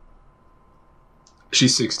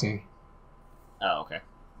 She's 16. Oh, okay.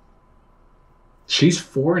 She's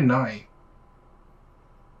 4'9".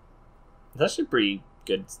 That's actually pretty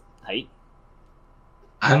good height.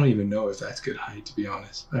 I don't even know if that's good height, to be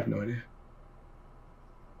honest. I have no idea.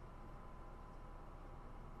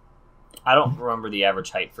 I don't remember the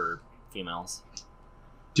average height for females.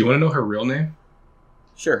 Do you want to know her real name?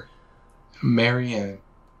 Sure. Marianne.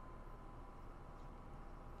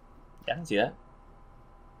 Yeah, I can see that.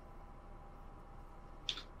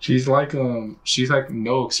 She's like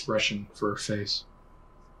no expression for her face.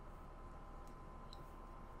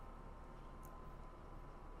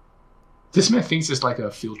 This man thinks it's like a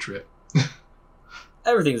field trip.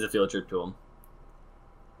 Everything's a field trip to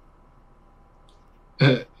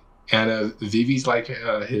him. And Vivi's like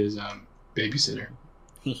his babysitter.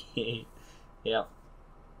 Yeah.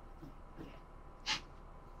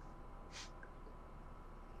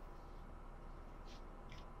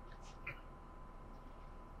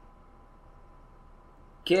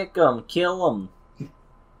 Kick 'em, kill 'em.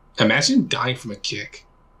 Imagine dying from a kick.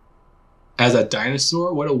 As a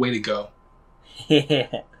dinosaur, what a way to go.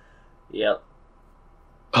 Yep.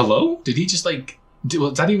 Hello? Did he just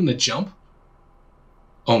was that even a jump?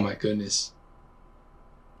 Oh my goodness.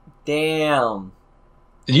 Damn.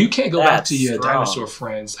 You can't go back That's to your strong. dinosaur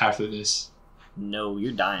friends after this. No,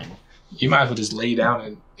 you're dying. You might as well just lay down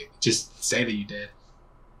and just say that you did.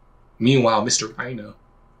 Meanwhile, Mr. Rhino.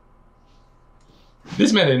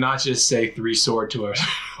 This man did not just say 3 sword to her.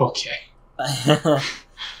 Okay.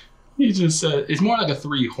 He just said, it's more like a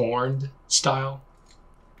 3-horned style,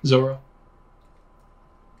 Zorro.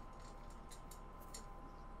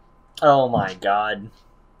 Oh my god.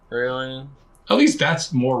 Really? At least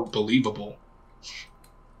that's more believable.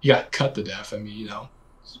 You got cut to death. I mean,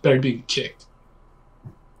 it's better than being kicked.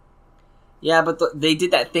 Yeah, but they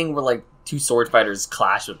did that thing where like 2 sword fighters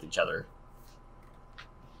clash with each other.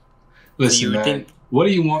 Listen, you would man, think- what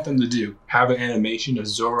do you want them to do? Have an animation of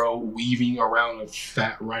Zorro weaving around a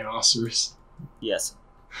fat rhinoceros? Yes.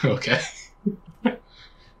 Okay.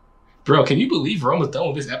 Bro, can you believe we're almost done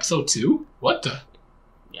with this episode 2? What the?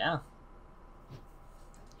 Yeah.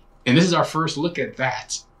 And this is our first look at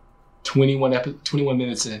that. 21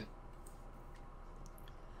 minutes in.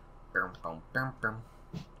 Bum, bum, bum, bum.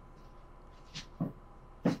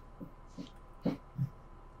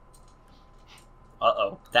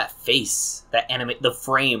 Uh-oh. That face. That the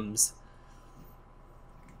frames.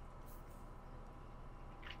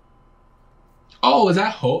 Oh, is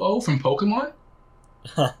that Ho-Oh from Pokemon?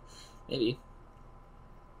 Maybe.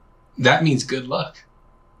 That means good luck.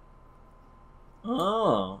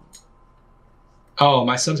 Oh. Oh,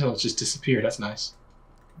 my subtitles just disappeared. That's nice.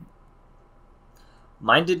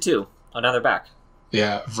 Mine did too. Oh, now they're back.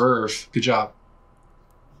 Yeah, Verve. Good job.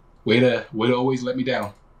 Way to always let me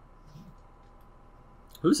down.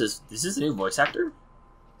 Who's this? Is this a new voice actor?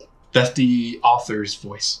 That's the author's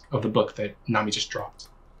voice of the book that Nami just dropped.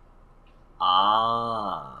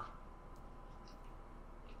 Ah.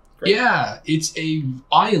 Great. Yeah, it's a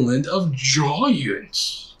island of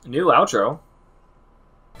giants. New outro.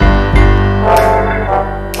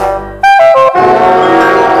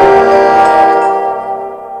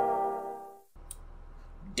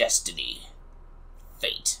 Destiny.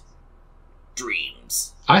 Fate.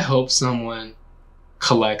 Dreams. I hope someone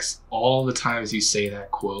collects all the times you say that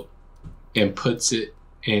quote and puts it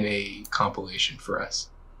in a compilation for us.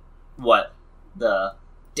 What? The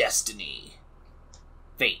destiny.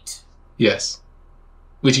 Fate. Yes.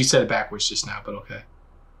 Which you said it backwards just now, but okay.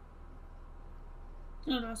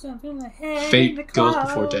 Fate goes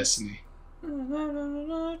before destiny.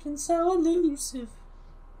 So elusive.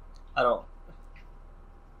 I don't.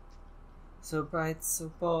 So bright,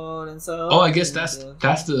 so bold, and so. Oh, I guess that's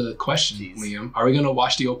the question, Jeez. Liam. Are we gonna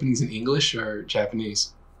watch the openings in English or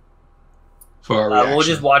Japanese? for our reaction. We'll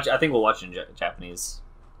just watch. I think we'll watch it in Japanese.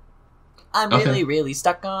 I'm really, really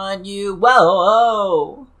stuck on you.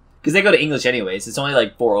 Whoa, because they go to English anyways. It's only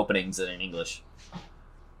like 4 openings that are in English.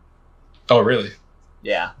 Oh, really?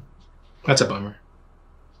 Yeah. That's a bummer.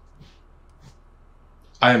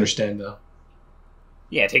 I understand though.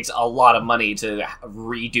 Yeah, it takes a lot of money to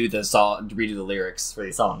redo the lyrics for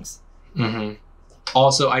these songs. Mm-hmm.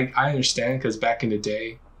 Also, I understand because back in the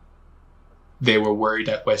day, they were worried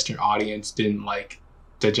that Western audience didn't like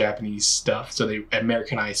the Japanese stuff, so they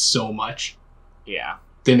Americanized so much. Yeah.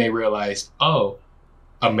 Then they realized, oh,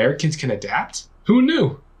 Americans can adapt? Who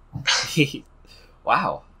knew?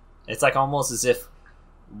 Wow. It's like almost as if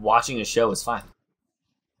watching a show is fine.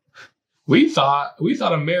 We thought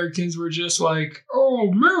Americans were just like, oh,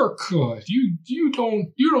 America, you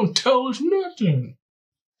don't tell us nothing.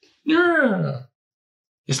 Yeah.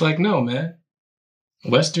 It's like, no, man.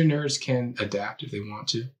 Westerners can adapt if they want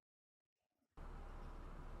to.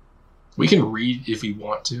 We can read if we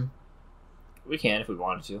want to. We can if we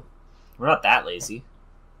wanted to. We're not that lazy.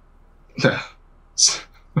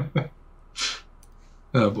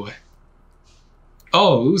 Oh, boy.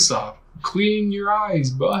 Oh, Usopp, clean your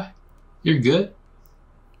eyes, boy. You're good.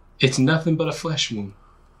 It's nothing but a flesh wound.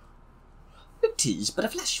 It is but a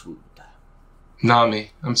flesh wound.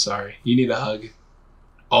 Nami, I'm sorry. You need a hug.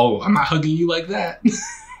 Oh, I'm not hugging you like that.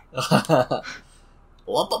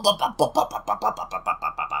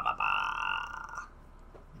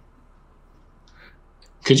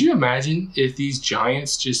 Could you imagine if these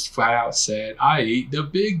giants just flat out said, I ate the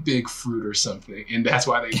big fruit or something, and that's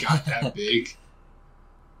why they got that big?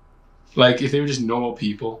 Like, if they were just normal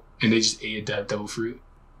people and they just ate a devil fruit.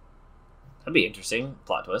 That'd be interesting.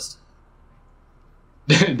 Plot twist.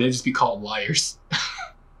 They'd just be called liars.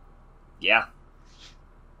 Yeah.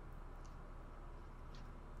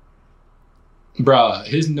 Bruh,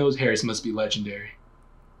 his nose hairs must be legendary.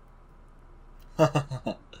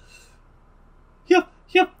 Yep.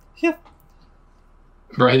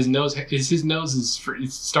 Bro, his nose is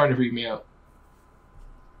it's starting to freak me out.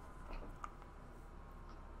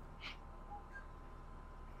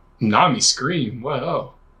 Nami scream.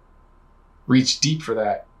 Whoa. Reach deep for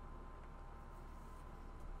that.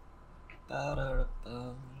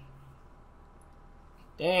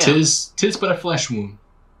 Damn. Tis but a flesh wound.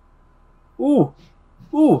 Ooh.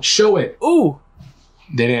 Show it. Ooh.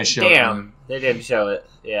 They didn't show it. Damn. They didn't show it.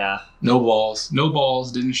 Yeah. No balls.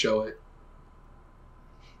 Didn't show it.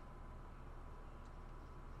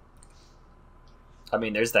 I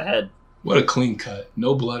mean, there's the head. What a clean cut.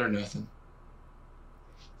 No blood or nothing.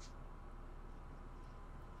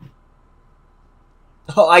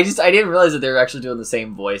 Oh, I didn't realize that they were actually doing the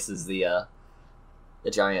same voice as the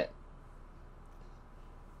giant.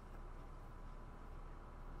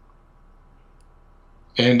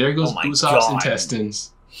 And there goes Oh my Usopp's God.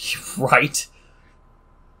 intestines. Right?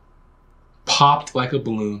 Popped like a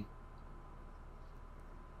balloon.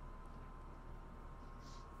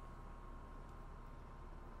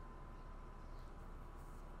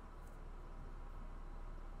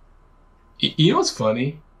 You know what's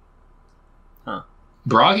funny? Huh.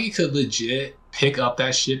 Bragi could legit pick up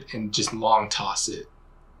that ship and just long toss it.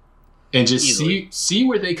 And just see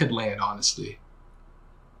where they could land, honestly.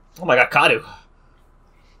 Oh my God, Kadu.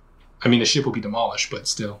 I mean, the ship will be demolished, but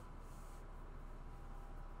still.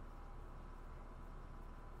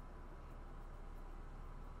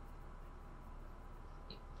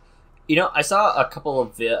 You know, I saw a couple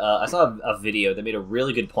of I saw a video that made a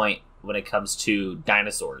really good point when it comes to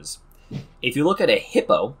dinosaurs. If you look at a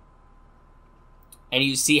hippo, and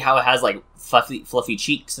you see how it has like fluffy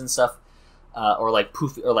cheeks and stuff, or like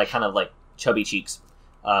poofy, or like kind of like chubby cheeks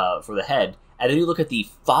for the head, and then you look at the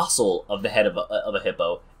fossil of the head of a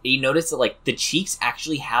hippo, and you notice that like the cheeks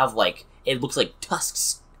actually have like, it looks like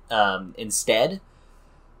tusks instead.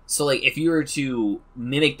 So like if you were to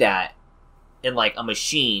mimic that in like a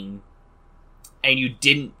machine, and you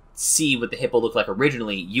didn't see what the hippo looked like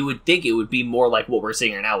originally, you would think it would be more like what we're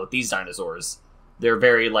seeing right now with these dinosaurs. They're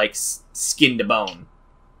very like skin to bone.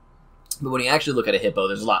 But when you actually look at a hippo,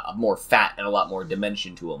 there's a lot more fat and a lot more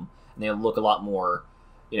dimension to them, and they look a lot more,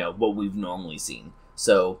 you know, what we've normally seen.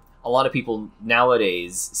 So a lot of people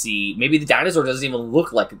nowadays see maybe the dinosaur doesn't even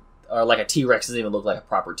look like, or like a T-Rex doesn't even look like a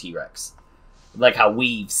proper T-Rex, like how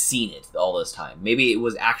we've seen it all this time. Maybe it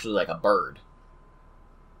was actually like a bird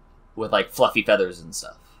with like fluffy feathers and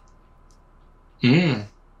stuff. Yeah,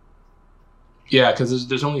 because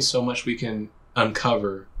there's only so much we can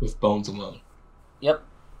uncover with bones alone. Yep.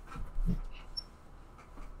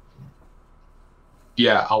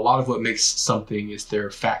 Yeah, a lot of what makes something is their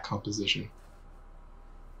fat composition.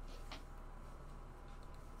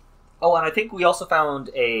 Oh, and I think we also found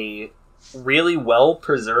a really well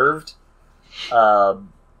preserved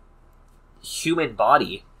human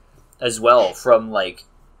body as well from like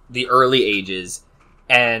the early ages,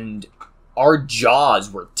 and our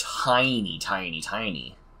jaws were tiny, tiny,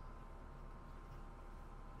 tiny.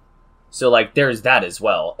 So like there's that as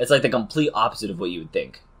well. It's like the complete opposite of what you would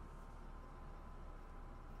think.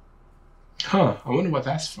 Huh, I wonder what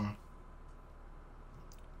that's from.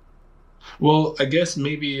 Well, I guess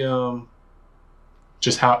maybe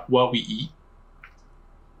just how what we eat.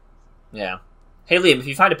 Yeah. Hey Liam, if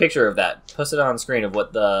you find a picture of that, post it on screen of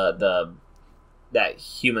what that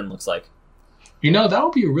human looks like. You know, that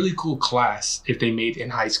would be a really cool class if they made in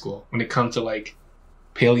high school when it comes to like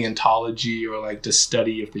paleontology or like the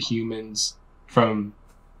study of the humans from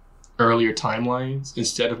earlier timelines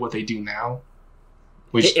instead of what they do now.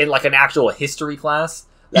 Which in like an actual history class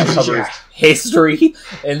that covers history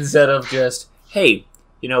instead of just, hey,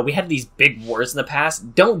 you know, we had these big wars in the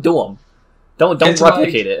past. Don't do them. Don't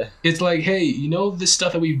replicate it. It's like, hey, you know this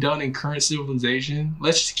stuff that we've done in current civilization?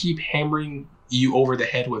 Let's just keep hammering you over the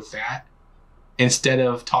head with that instead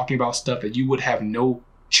of talking about stuff that you would have no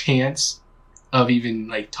chance of even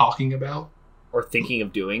like talking about or thinking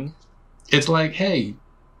of doing. It's like, hey,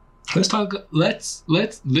 let's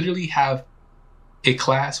literally have a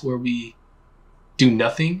class where we do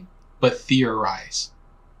nothing but theorize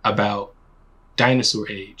about dinosaur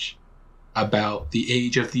age, about the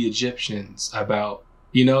age of the Egyptians, about,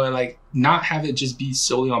 you know, and like not have it just be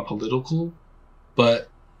solely on political, but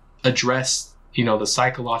address, you know, the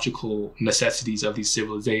psychological necessities of these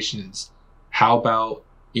civilizations. How about,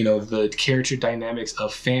 you know, the character dynamics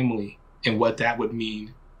of family and what that would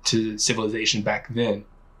mean to civilization back then,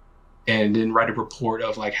 and then write a report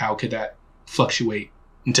of like how could that fluctuate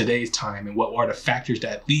in today's time and what are the factors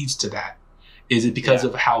that leads to that. Is it because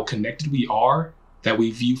of how connected we are that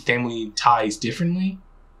we view family ties differently,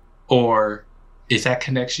 or is that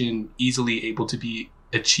connection easily able to be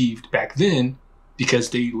achieved back then because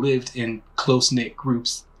they lived in close-knit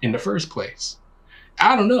groups in the first place?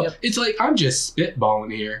 I don't know. Yep. It's like I'm just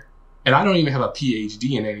spitballing here, and I don't even have a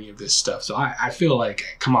PhD in any of this stuff. So I feel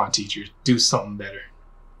like, come on, teachers, do something better.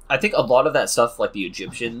 I think a lot of that stuff, like the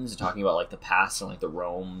Egyptians, talking about like the past and like the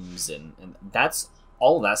Romes, and that's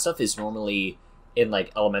all of that stuff is normally in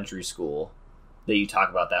like elementary school that you talk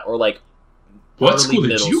about that, or like what school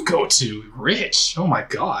did you go to? Rich, oh my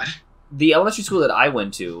god. The elementary school that I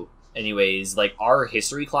went to, anyways, like our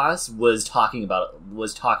history class was talking about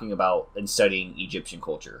and studying Egyptian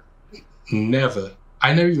culture. I never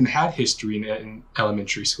even had history in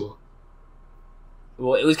elementary school.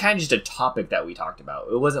 Well, it was kind of just a topic that we talked about.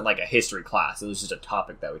 It wasn't like a history class. It was just a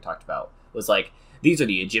topic that we talked about. It was like, these are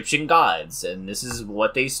the Egyptian gods, and this is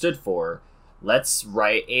what they stood for. Let's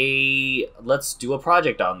do a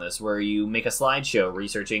project on this where you make a slideshow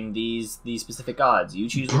researching these specific gods. You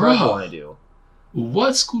choose what you want to do.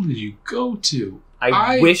 What school did you go to?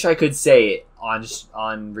 I wish I could say it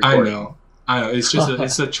on recording. I know. It's just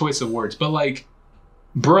it's a choice of words, but like,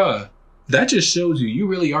 bruh. That just shows you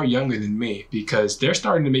really are younger than me, because they're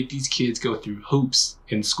starting to make these kids go through hoops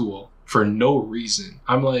in school for no reason.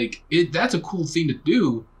 I'm like, that's a cool thing to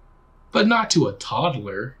do, but not to a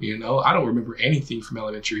toddler, you know? I don't remember anything from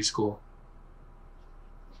elementary school.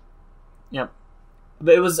 Yep.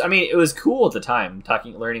 But it was cool at the time,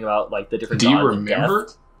 learning about like the different gods. Do you remember?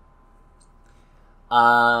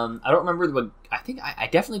 I don't remember I think I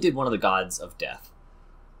definitely did one of the gods of death.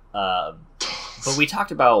 But we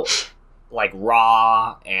talked about like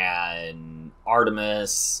Ra and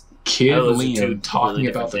Artemis. Kid Liam talking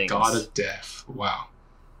about the god of death. Wow.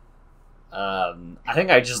 I think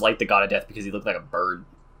I just liked the god of death because he looked like a bird.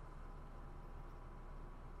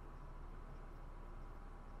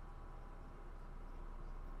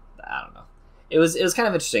 I don't know. It was kind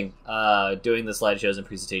of interesting doing the slideshows and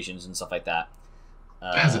presentations and stuff like that.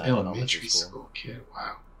 As an elementary school kid,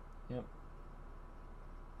 wow. Yep.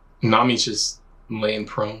 Nami's just laying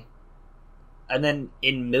prone. And then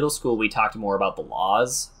in middle school, we talked more about the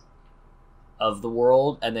laws of the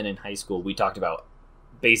world. And then in high school, we talked about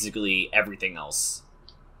basically everything else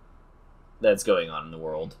that's going on in the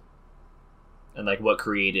world. And like what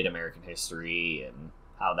created American history and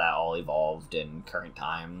how that all evolved in current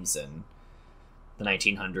times and the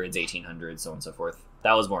 1900s, 1800s, so on and so forth.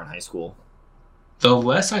 That was more in high school. The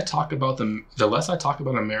less I talk about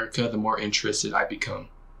America, the more interested I become.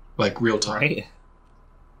 Like real time. Right?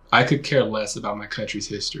 I could care less about my country's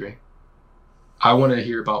history. I want to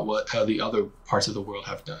hear about what the other parts of the world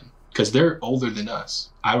have done, because they're older than us.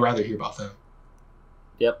 I'd rather hear about them.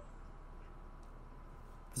 Yep.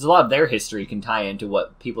 Because a lot of their history can tie into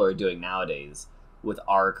what people are doing nowadays. with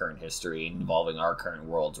our current history involving our current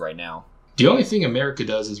worlds right now. The only thing America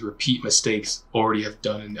does is repeat mistakes already have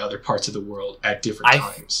done in other parts of the world at different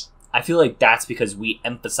times. I feel like that's because we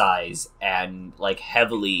emphasize and like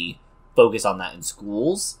heavily focus on that in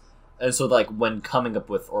schools. And so like when coming up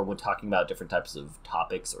with or when talking about different types of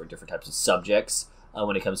topics or different types of subjects,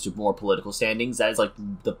 when it comes to more political standings, that is like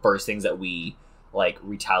the first things that we like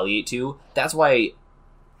retaliate to. That's why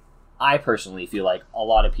I personally feel like a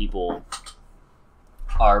lot of people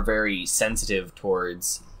are very sensitive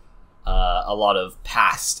towards a lot of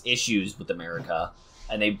past issues with America,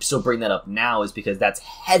 and they still bring that up now is because that's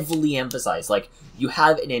heavily emphasized. Like, you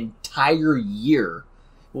have an entire year,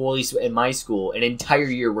 well, at least in my school, an entire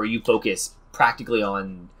year where you focus practically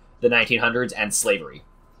on the 1900s and slavery.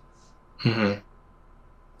 Mm-hmm.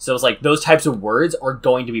 So it's like those types of words are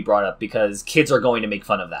going to be brought up because kids are going to make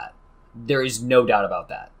fun of that. There is no doubt about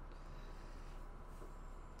that.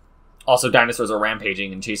 Also, dinosaurs are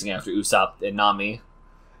rampaging and chasing after Usopp and Nami.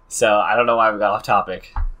 So I don't know why we got off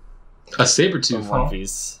topic. A Sabertooth, One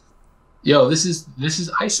Piece. Yo, this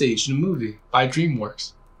is Ice Age, the movie by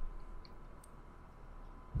DreamWorks.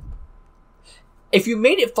 If you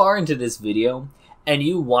made it far into this video and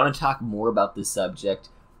you want to talk more about this subject,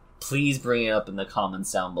 please bring it up in the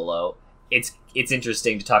comments down below. It's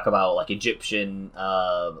interesting to talk about like Egyptian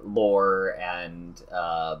lore and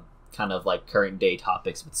kind of like current day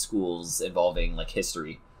topics with schools involving like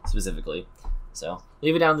history specifically. So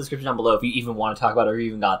leave it down in the description down below if you even want to talk about it or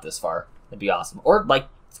even got this far. That'd be awesome. Or like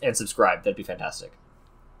and subscribe. That'd be fantastic.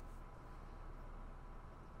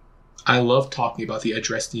 I love talking about the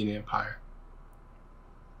Adrestian Empire.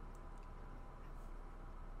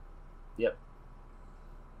 Yep.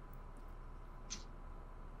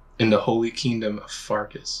 In the Holy Kingdom of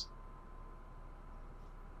Fargus.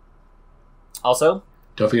 Also,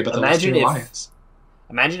 don't forget about the Western Alliance.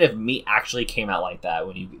 Imagine if meat actually came out like that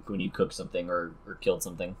when you cook something or killed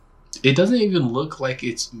something. It doesn't even look like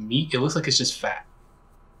it's meat. It looks like it's just fat.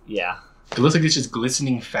 Yeah. It looks like it's just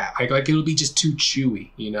glistening fat. Like it'll be just too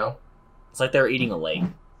chewy, you know? It's like they're eating a leg.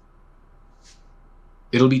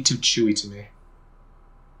 It'll be too chewy to me.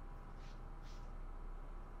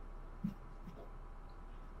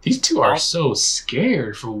 These two are so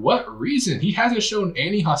scared. For what reason? He hasn't shown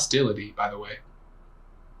any hostility, by the way.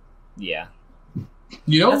 Yeah.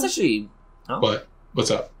 You know? That's actually... Oh. What? What's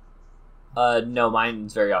up? No,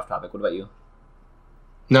 mine's very off topic. What about you?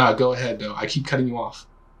 Nah, go ahead, though. I keep cutting you off.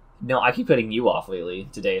 No, I keep cutting you off lately.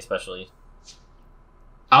 Today, especially.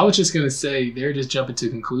 I was just going to say, they're just jumping to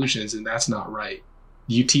conclusions, and that's not right.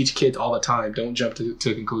 You teach kids all the time, don't jump to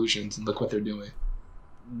conclusions, and look what they're doing.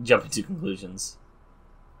 Jumping to conclusions.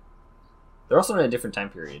 They're also in a different time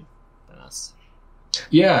period than us.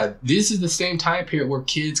 Yeah, this is the same time period where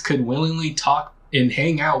kids could willingly talk and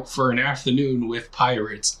hang out for an afternoon with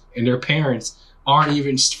pirates, and their parents aren't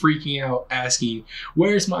even freaking out asking,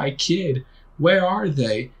 "Where's my kid? Where are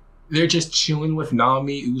they?" They're just chilling with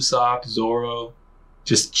Nami, Usopp, Zorro,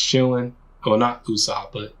 just chilling. Well, not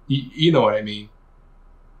Usopp, but you know what I mean.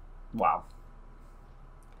 Wow.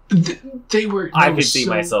 They were. I could see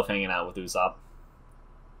myself hanging out with Usopp.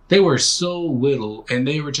 They were so little, and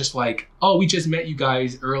they were just like, "Oh, we just met you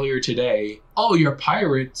guys earlier today. Oh, you're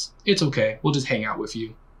pirates. It's okay. We'll just hang out with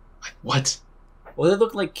you." Like, what? Well, they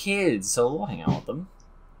look like kids, so we'll hang out with them.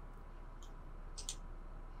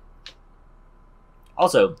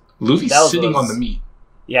 Also, Luffy's sitting on the meat.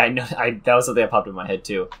 Yeah, I know. That was something that popped in my head,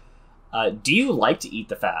 too. Do you like to eat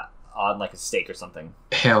the fat on, like, a steak or something?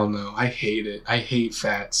 Hell no. I hate it. I hate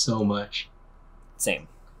fat so much. Same.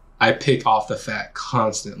 I pick off the fat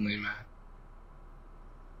constantly, man.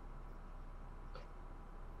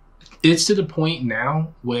 It's to the point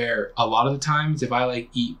now where a lot of the times if I like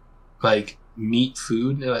eat like meat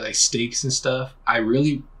food, like steaks and stuff, I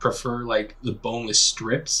really prefer like the boneless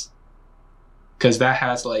strips because that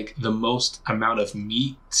has like the most amount of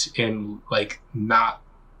meat and like not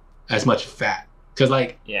as much fat. Because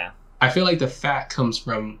like, yeah, I feel like the fat comes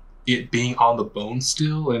from it being on the bone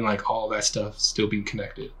still and like all that stuff still being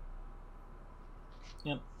connected.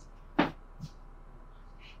 Yep.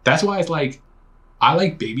 That's why it's like I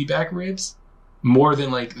like baby back ribs more than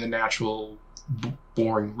like the natural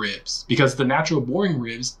boring ribs, because the natural boring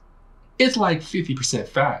ribs, it's like 50%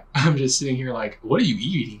 fat. I'm just sitting here like, what are you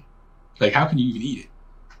eating? Like, how can you even eat it?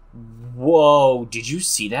 Whoa, did you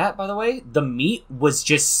see that, by the way? The meat was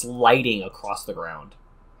just sliding across the ground.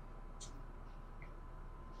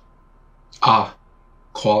 Ah,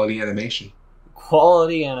 quality animation.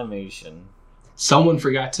 Quality animation. Someone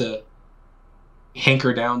forgot to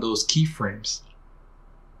hanker down those keyframes.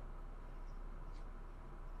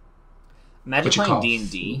 Imagine playing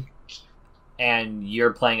D&D and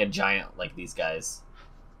you're playing a giant like these guys,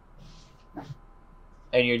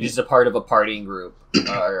 and you're just a part of a partying group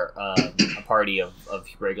or a party of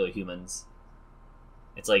regular humans.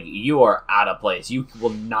 It's like you are out of place. You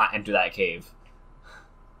will not enter that cave.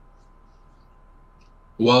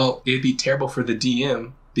 Well, it'd be terrible for the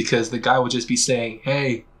DM because the guy would just be saying,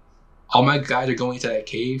 "Hey, all my guys are going to that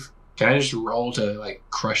cave. Can I just roll to like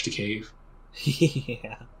crush the cave?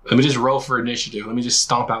 Yeah. Let me just roll for initiative. Let me just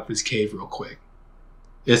stomp out this cave real quick."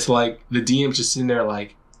 It's like the DM's just sitting there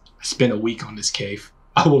like, "I spent a week on this cave.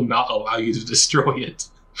 I will not allow you to destroy it."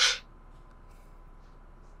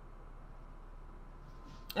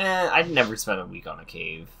 I'd never spend a week on a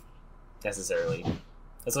cave, necessarily.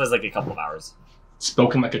 That's always like a couple of hours.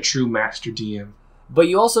 Spoken like a true master DM. But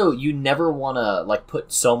you never want to like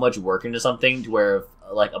put so much work into something to where if,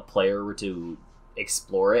 like a player were to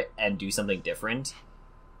explore it and do something different,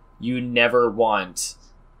 you never want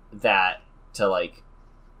that to like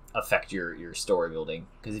affect your story building.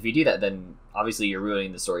 Because if you do that, then obviously you're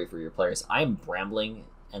ruining the story for your players. I'm rambling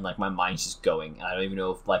and like my mind's just going. And I don't even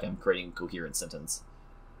know if like I'm creating a coherent sentence.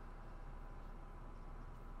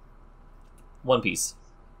 One Piece.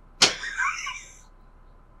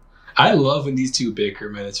 I love when these two bicker,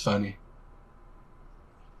 man. It's funny.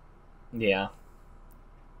 Yeah.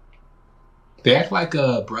 They act like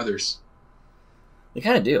brothers. They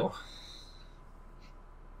kind of do.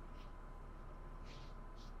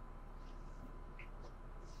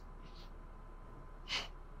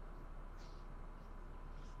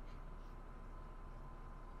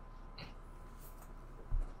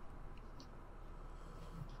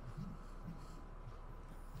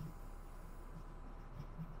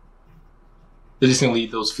 They're just going to leave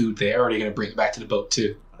those food there, or are they going to bring it back to the boat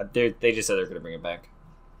too? They just said they're going to bring it back.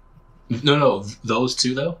 No, those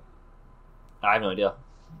two though? I have no idea.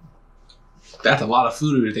 That's a lot of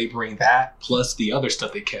food if they bring that, plus the other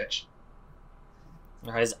stuff they catch.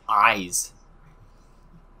 Or his eyes.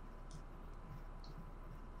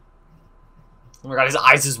 Oh my god, his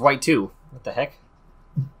eyes is white too. What the heck?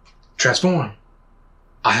 Transform.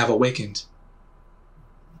 I have awakened.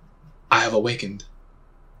 I have awakened.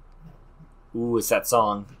 Ooh, it's that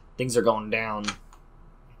song. Things are going down.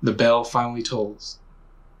 The bell finally tolls.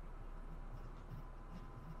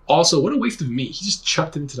 Also, what a waste of meat. He just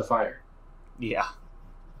chucked it into the fire. Yeah.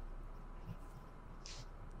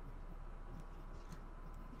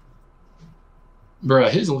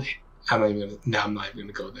 Bruh, I'm not even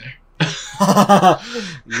gonna go there.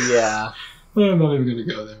 Yeah. I'm not even gonna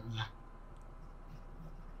go there.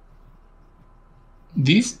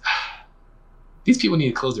 These people need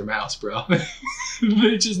to close their mouths, bro.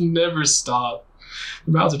 They just never stop.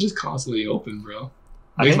 Their mouths are just constantly open, bro.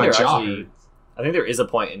 Makes my jaw hurt. I think there is a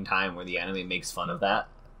point in time where the anime makes fun of that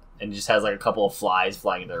and just has like a couple of flies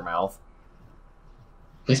flying into their mouth.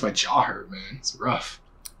 Makes my jaw hurt, man. It's rough.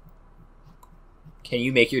 Can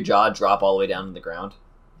you make your jaw drop all the way down to the ground?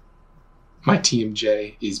 My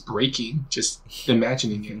TMJ is breaking just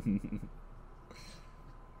imagining it.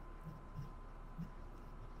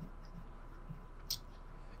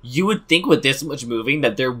 You would think with this much moving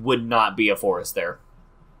that there would not be a forest there.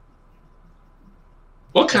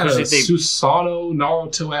 What kind of Susanoo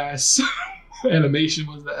Naruto ass animation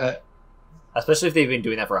was that? Especially if they've been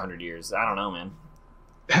doing that for 100 years. I don't know, man.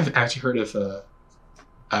 I haven't actually heard of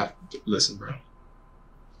listen, bro.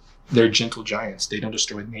 They're gentle giants. They don't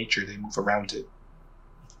destroy nature. They move around it.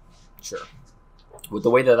 Sure. With the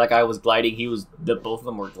way that guy was gliding, both of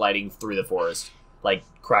them were gliding through the forest, like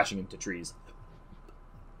crashing into trees.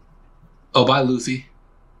 Oh, bye, Luffy.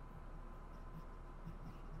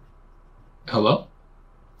 Hello?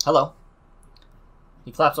 Hello.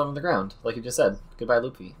 He claps onto the ground, like you just said. Goodbye,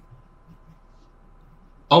 Luffy.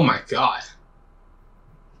 Oh my god.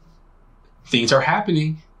 Things are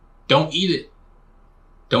happening. Don't eat it.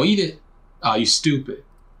 Don't eat it. Oh, you stupid.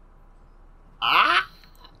 Ah!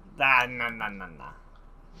 Nah.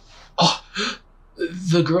 Oh,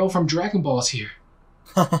 the girl from Dragon Ball's here.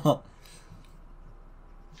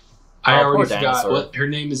 I already forgot Dinosaur. What her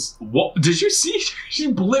name is. What did you see?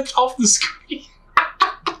 She blipped off the screen.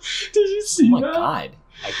 Did you see that? Oh my god,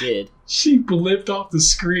 I did. She blipped off the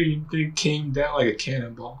screen. Then came down like a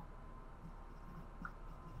cannonball.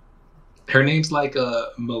 Her name's like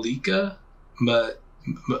Malika,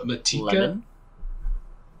 Matika. Lemon?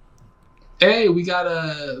 Hey, we got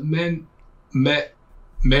a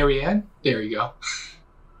Marianne. There you go.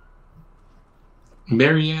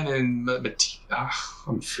 Marianne and Matika.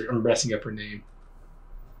 I'm messing up her name.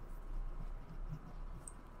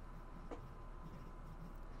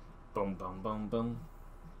 Boom, boom, boom, boom.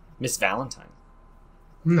 Miss Valentine.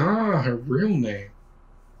 Nah, her real name.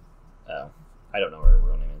 Oh. I don't know what her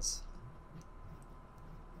real name is.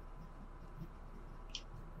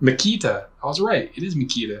 Makita. I was right. It is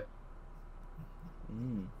Makita.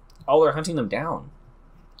 Oh, they're hunting them down.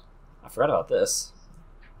 I forgot about this.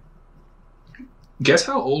 Guess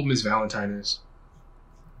how old Miss Valentine is?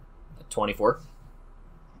 24.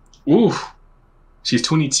 Ooh. She's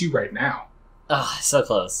 22 right now. Ah, so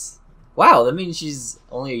close. Wow, that means she's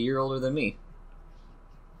only a year older than me.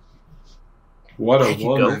 What a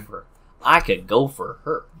woman. I could go for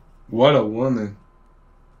her. What a woman.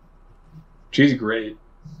 She's great.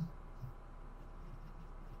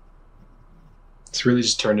 It's really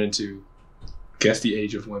just turned into guess the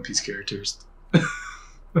age of One Piece characters.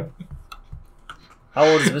 How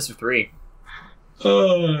old is Mr. 3?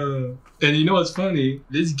 And you know what's funny?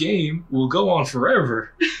 This game will go on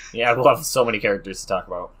forever. Yeah, we'll have so many characters to talk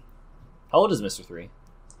about. How old is Mr. 3?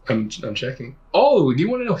 I'm checking. Oh, do you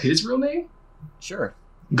want to know his real name? Sure.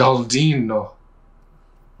 Galdino.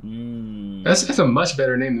 Mm. That's a much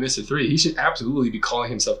better name than Mr. 3. He should absolutely be calling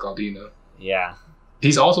himself Galdino. Yeah.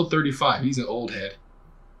 He's also 35. He's an old head.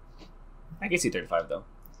 I can see 35, though.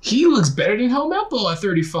 He looks better than Helmeppo at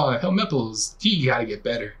 35. Helmeppo's, he gotta get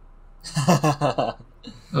better.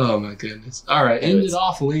 Oh my goodness. Alright, end it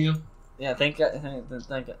off, Liam. Yeah, thank you guys for watching.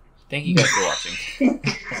 Thank you guys for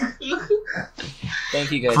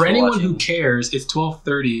watching. For anyone who cares, it's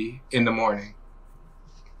 12:30 in the morning.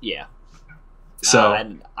 Yeah.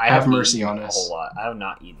 So, I have mercy on us. A whole lot. I have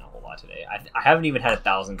not eaten a whole lot today. I haven't even had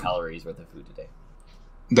 1,000 calories worth of food today.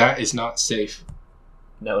 That is not safe.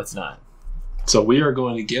 No, it's not. So we are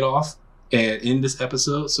going to get off and end this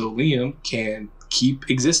episode so Liam can keep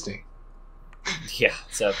existing. Yeah.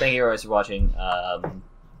 So thank you guys for watching.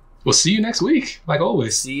 We'll see you next week, like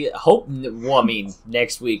always.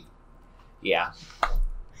 Next week. Yeah.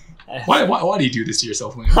 Why do you do this to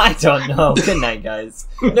yourself, Liam? I don't know. Good night, guys.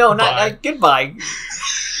 No, not goodbye.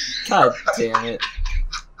 God damn it.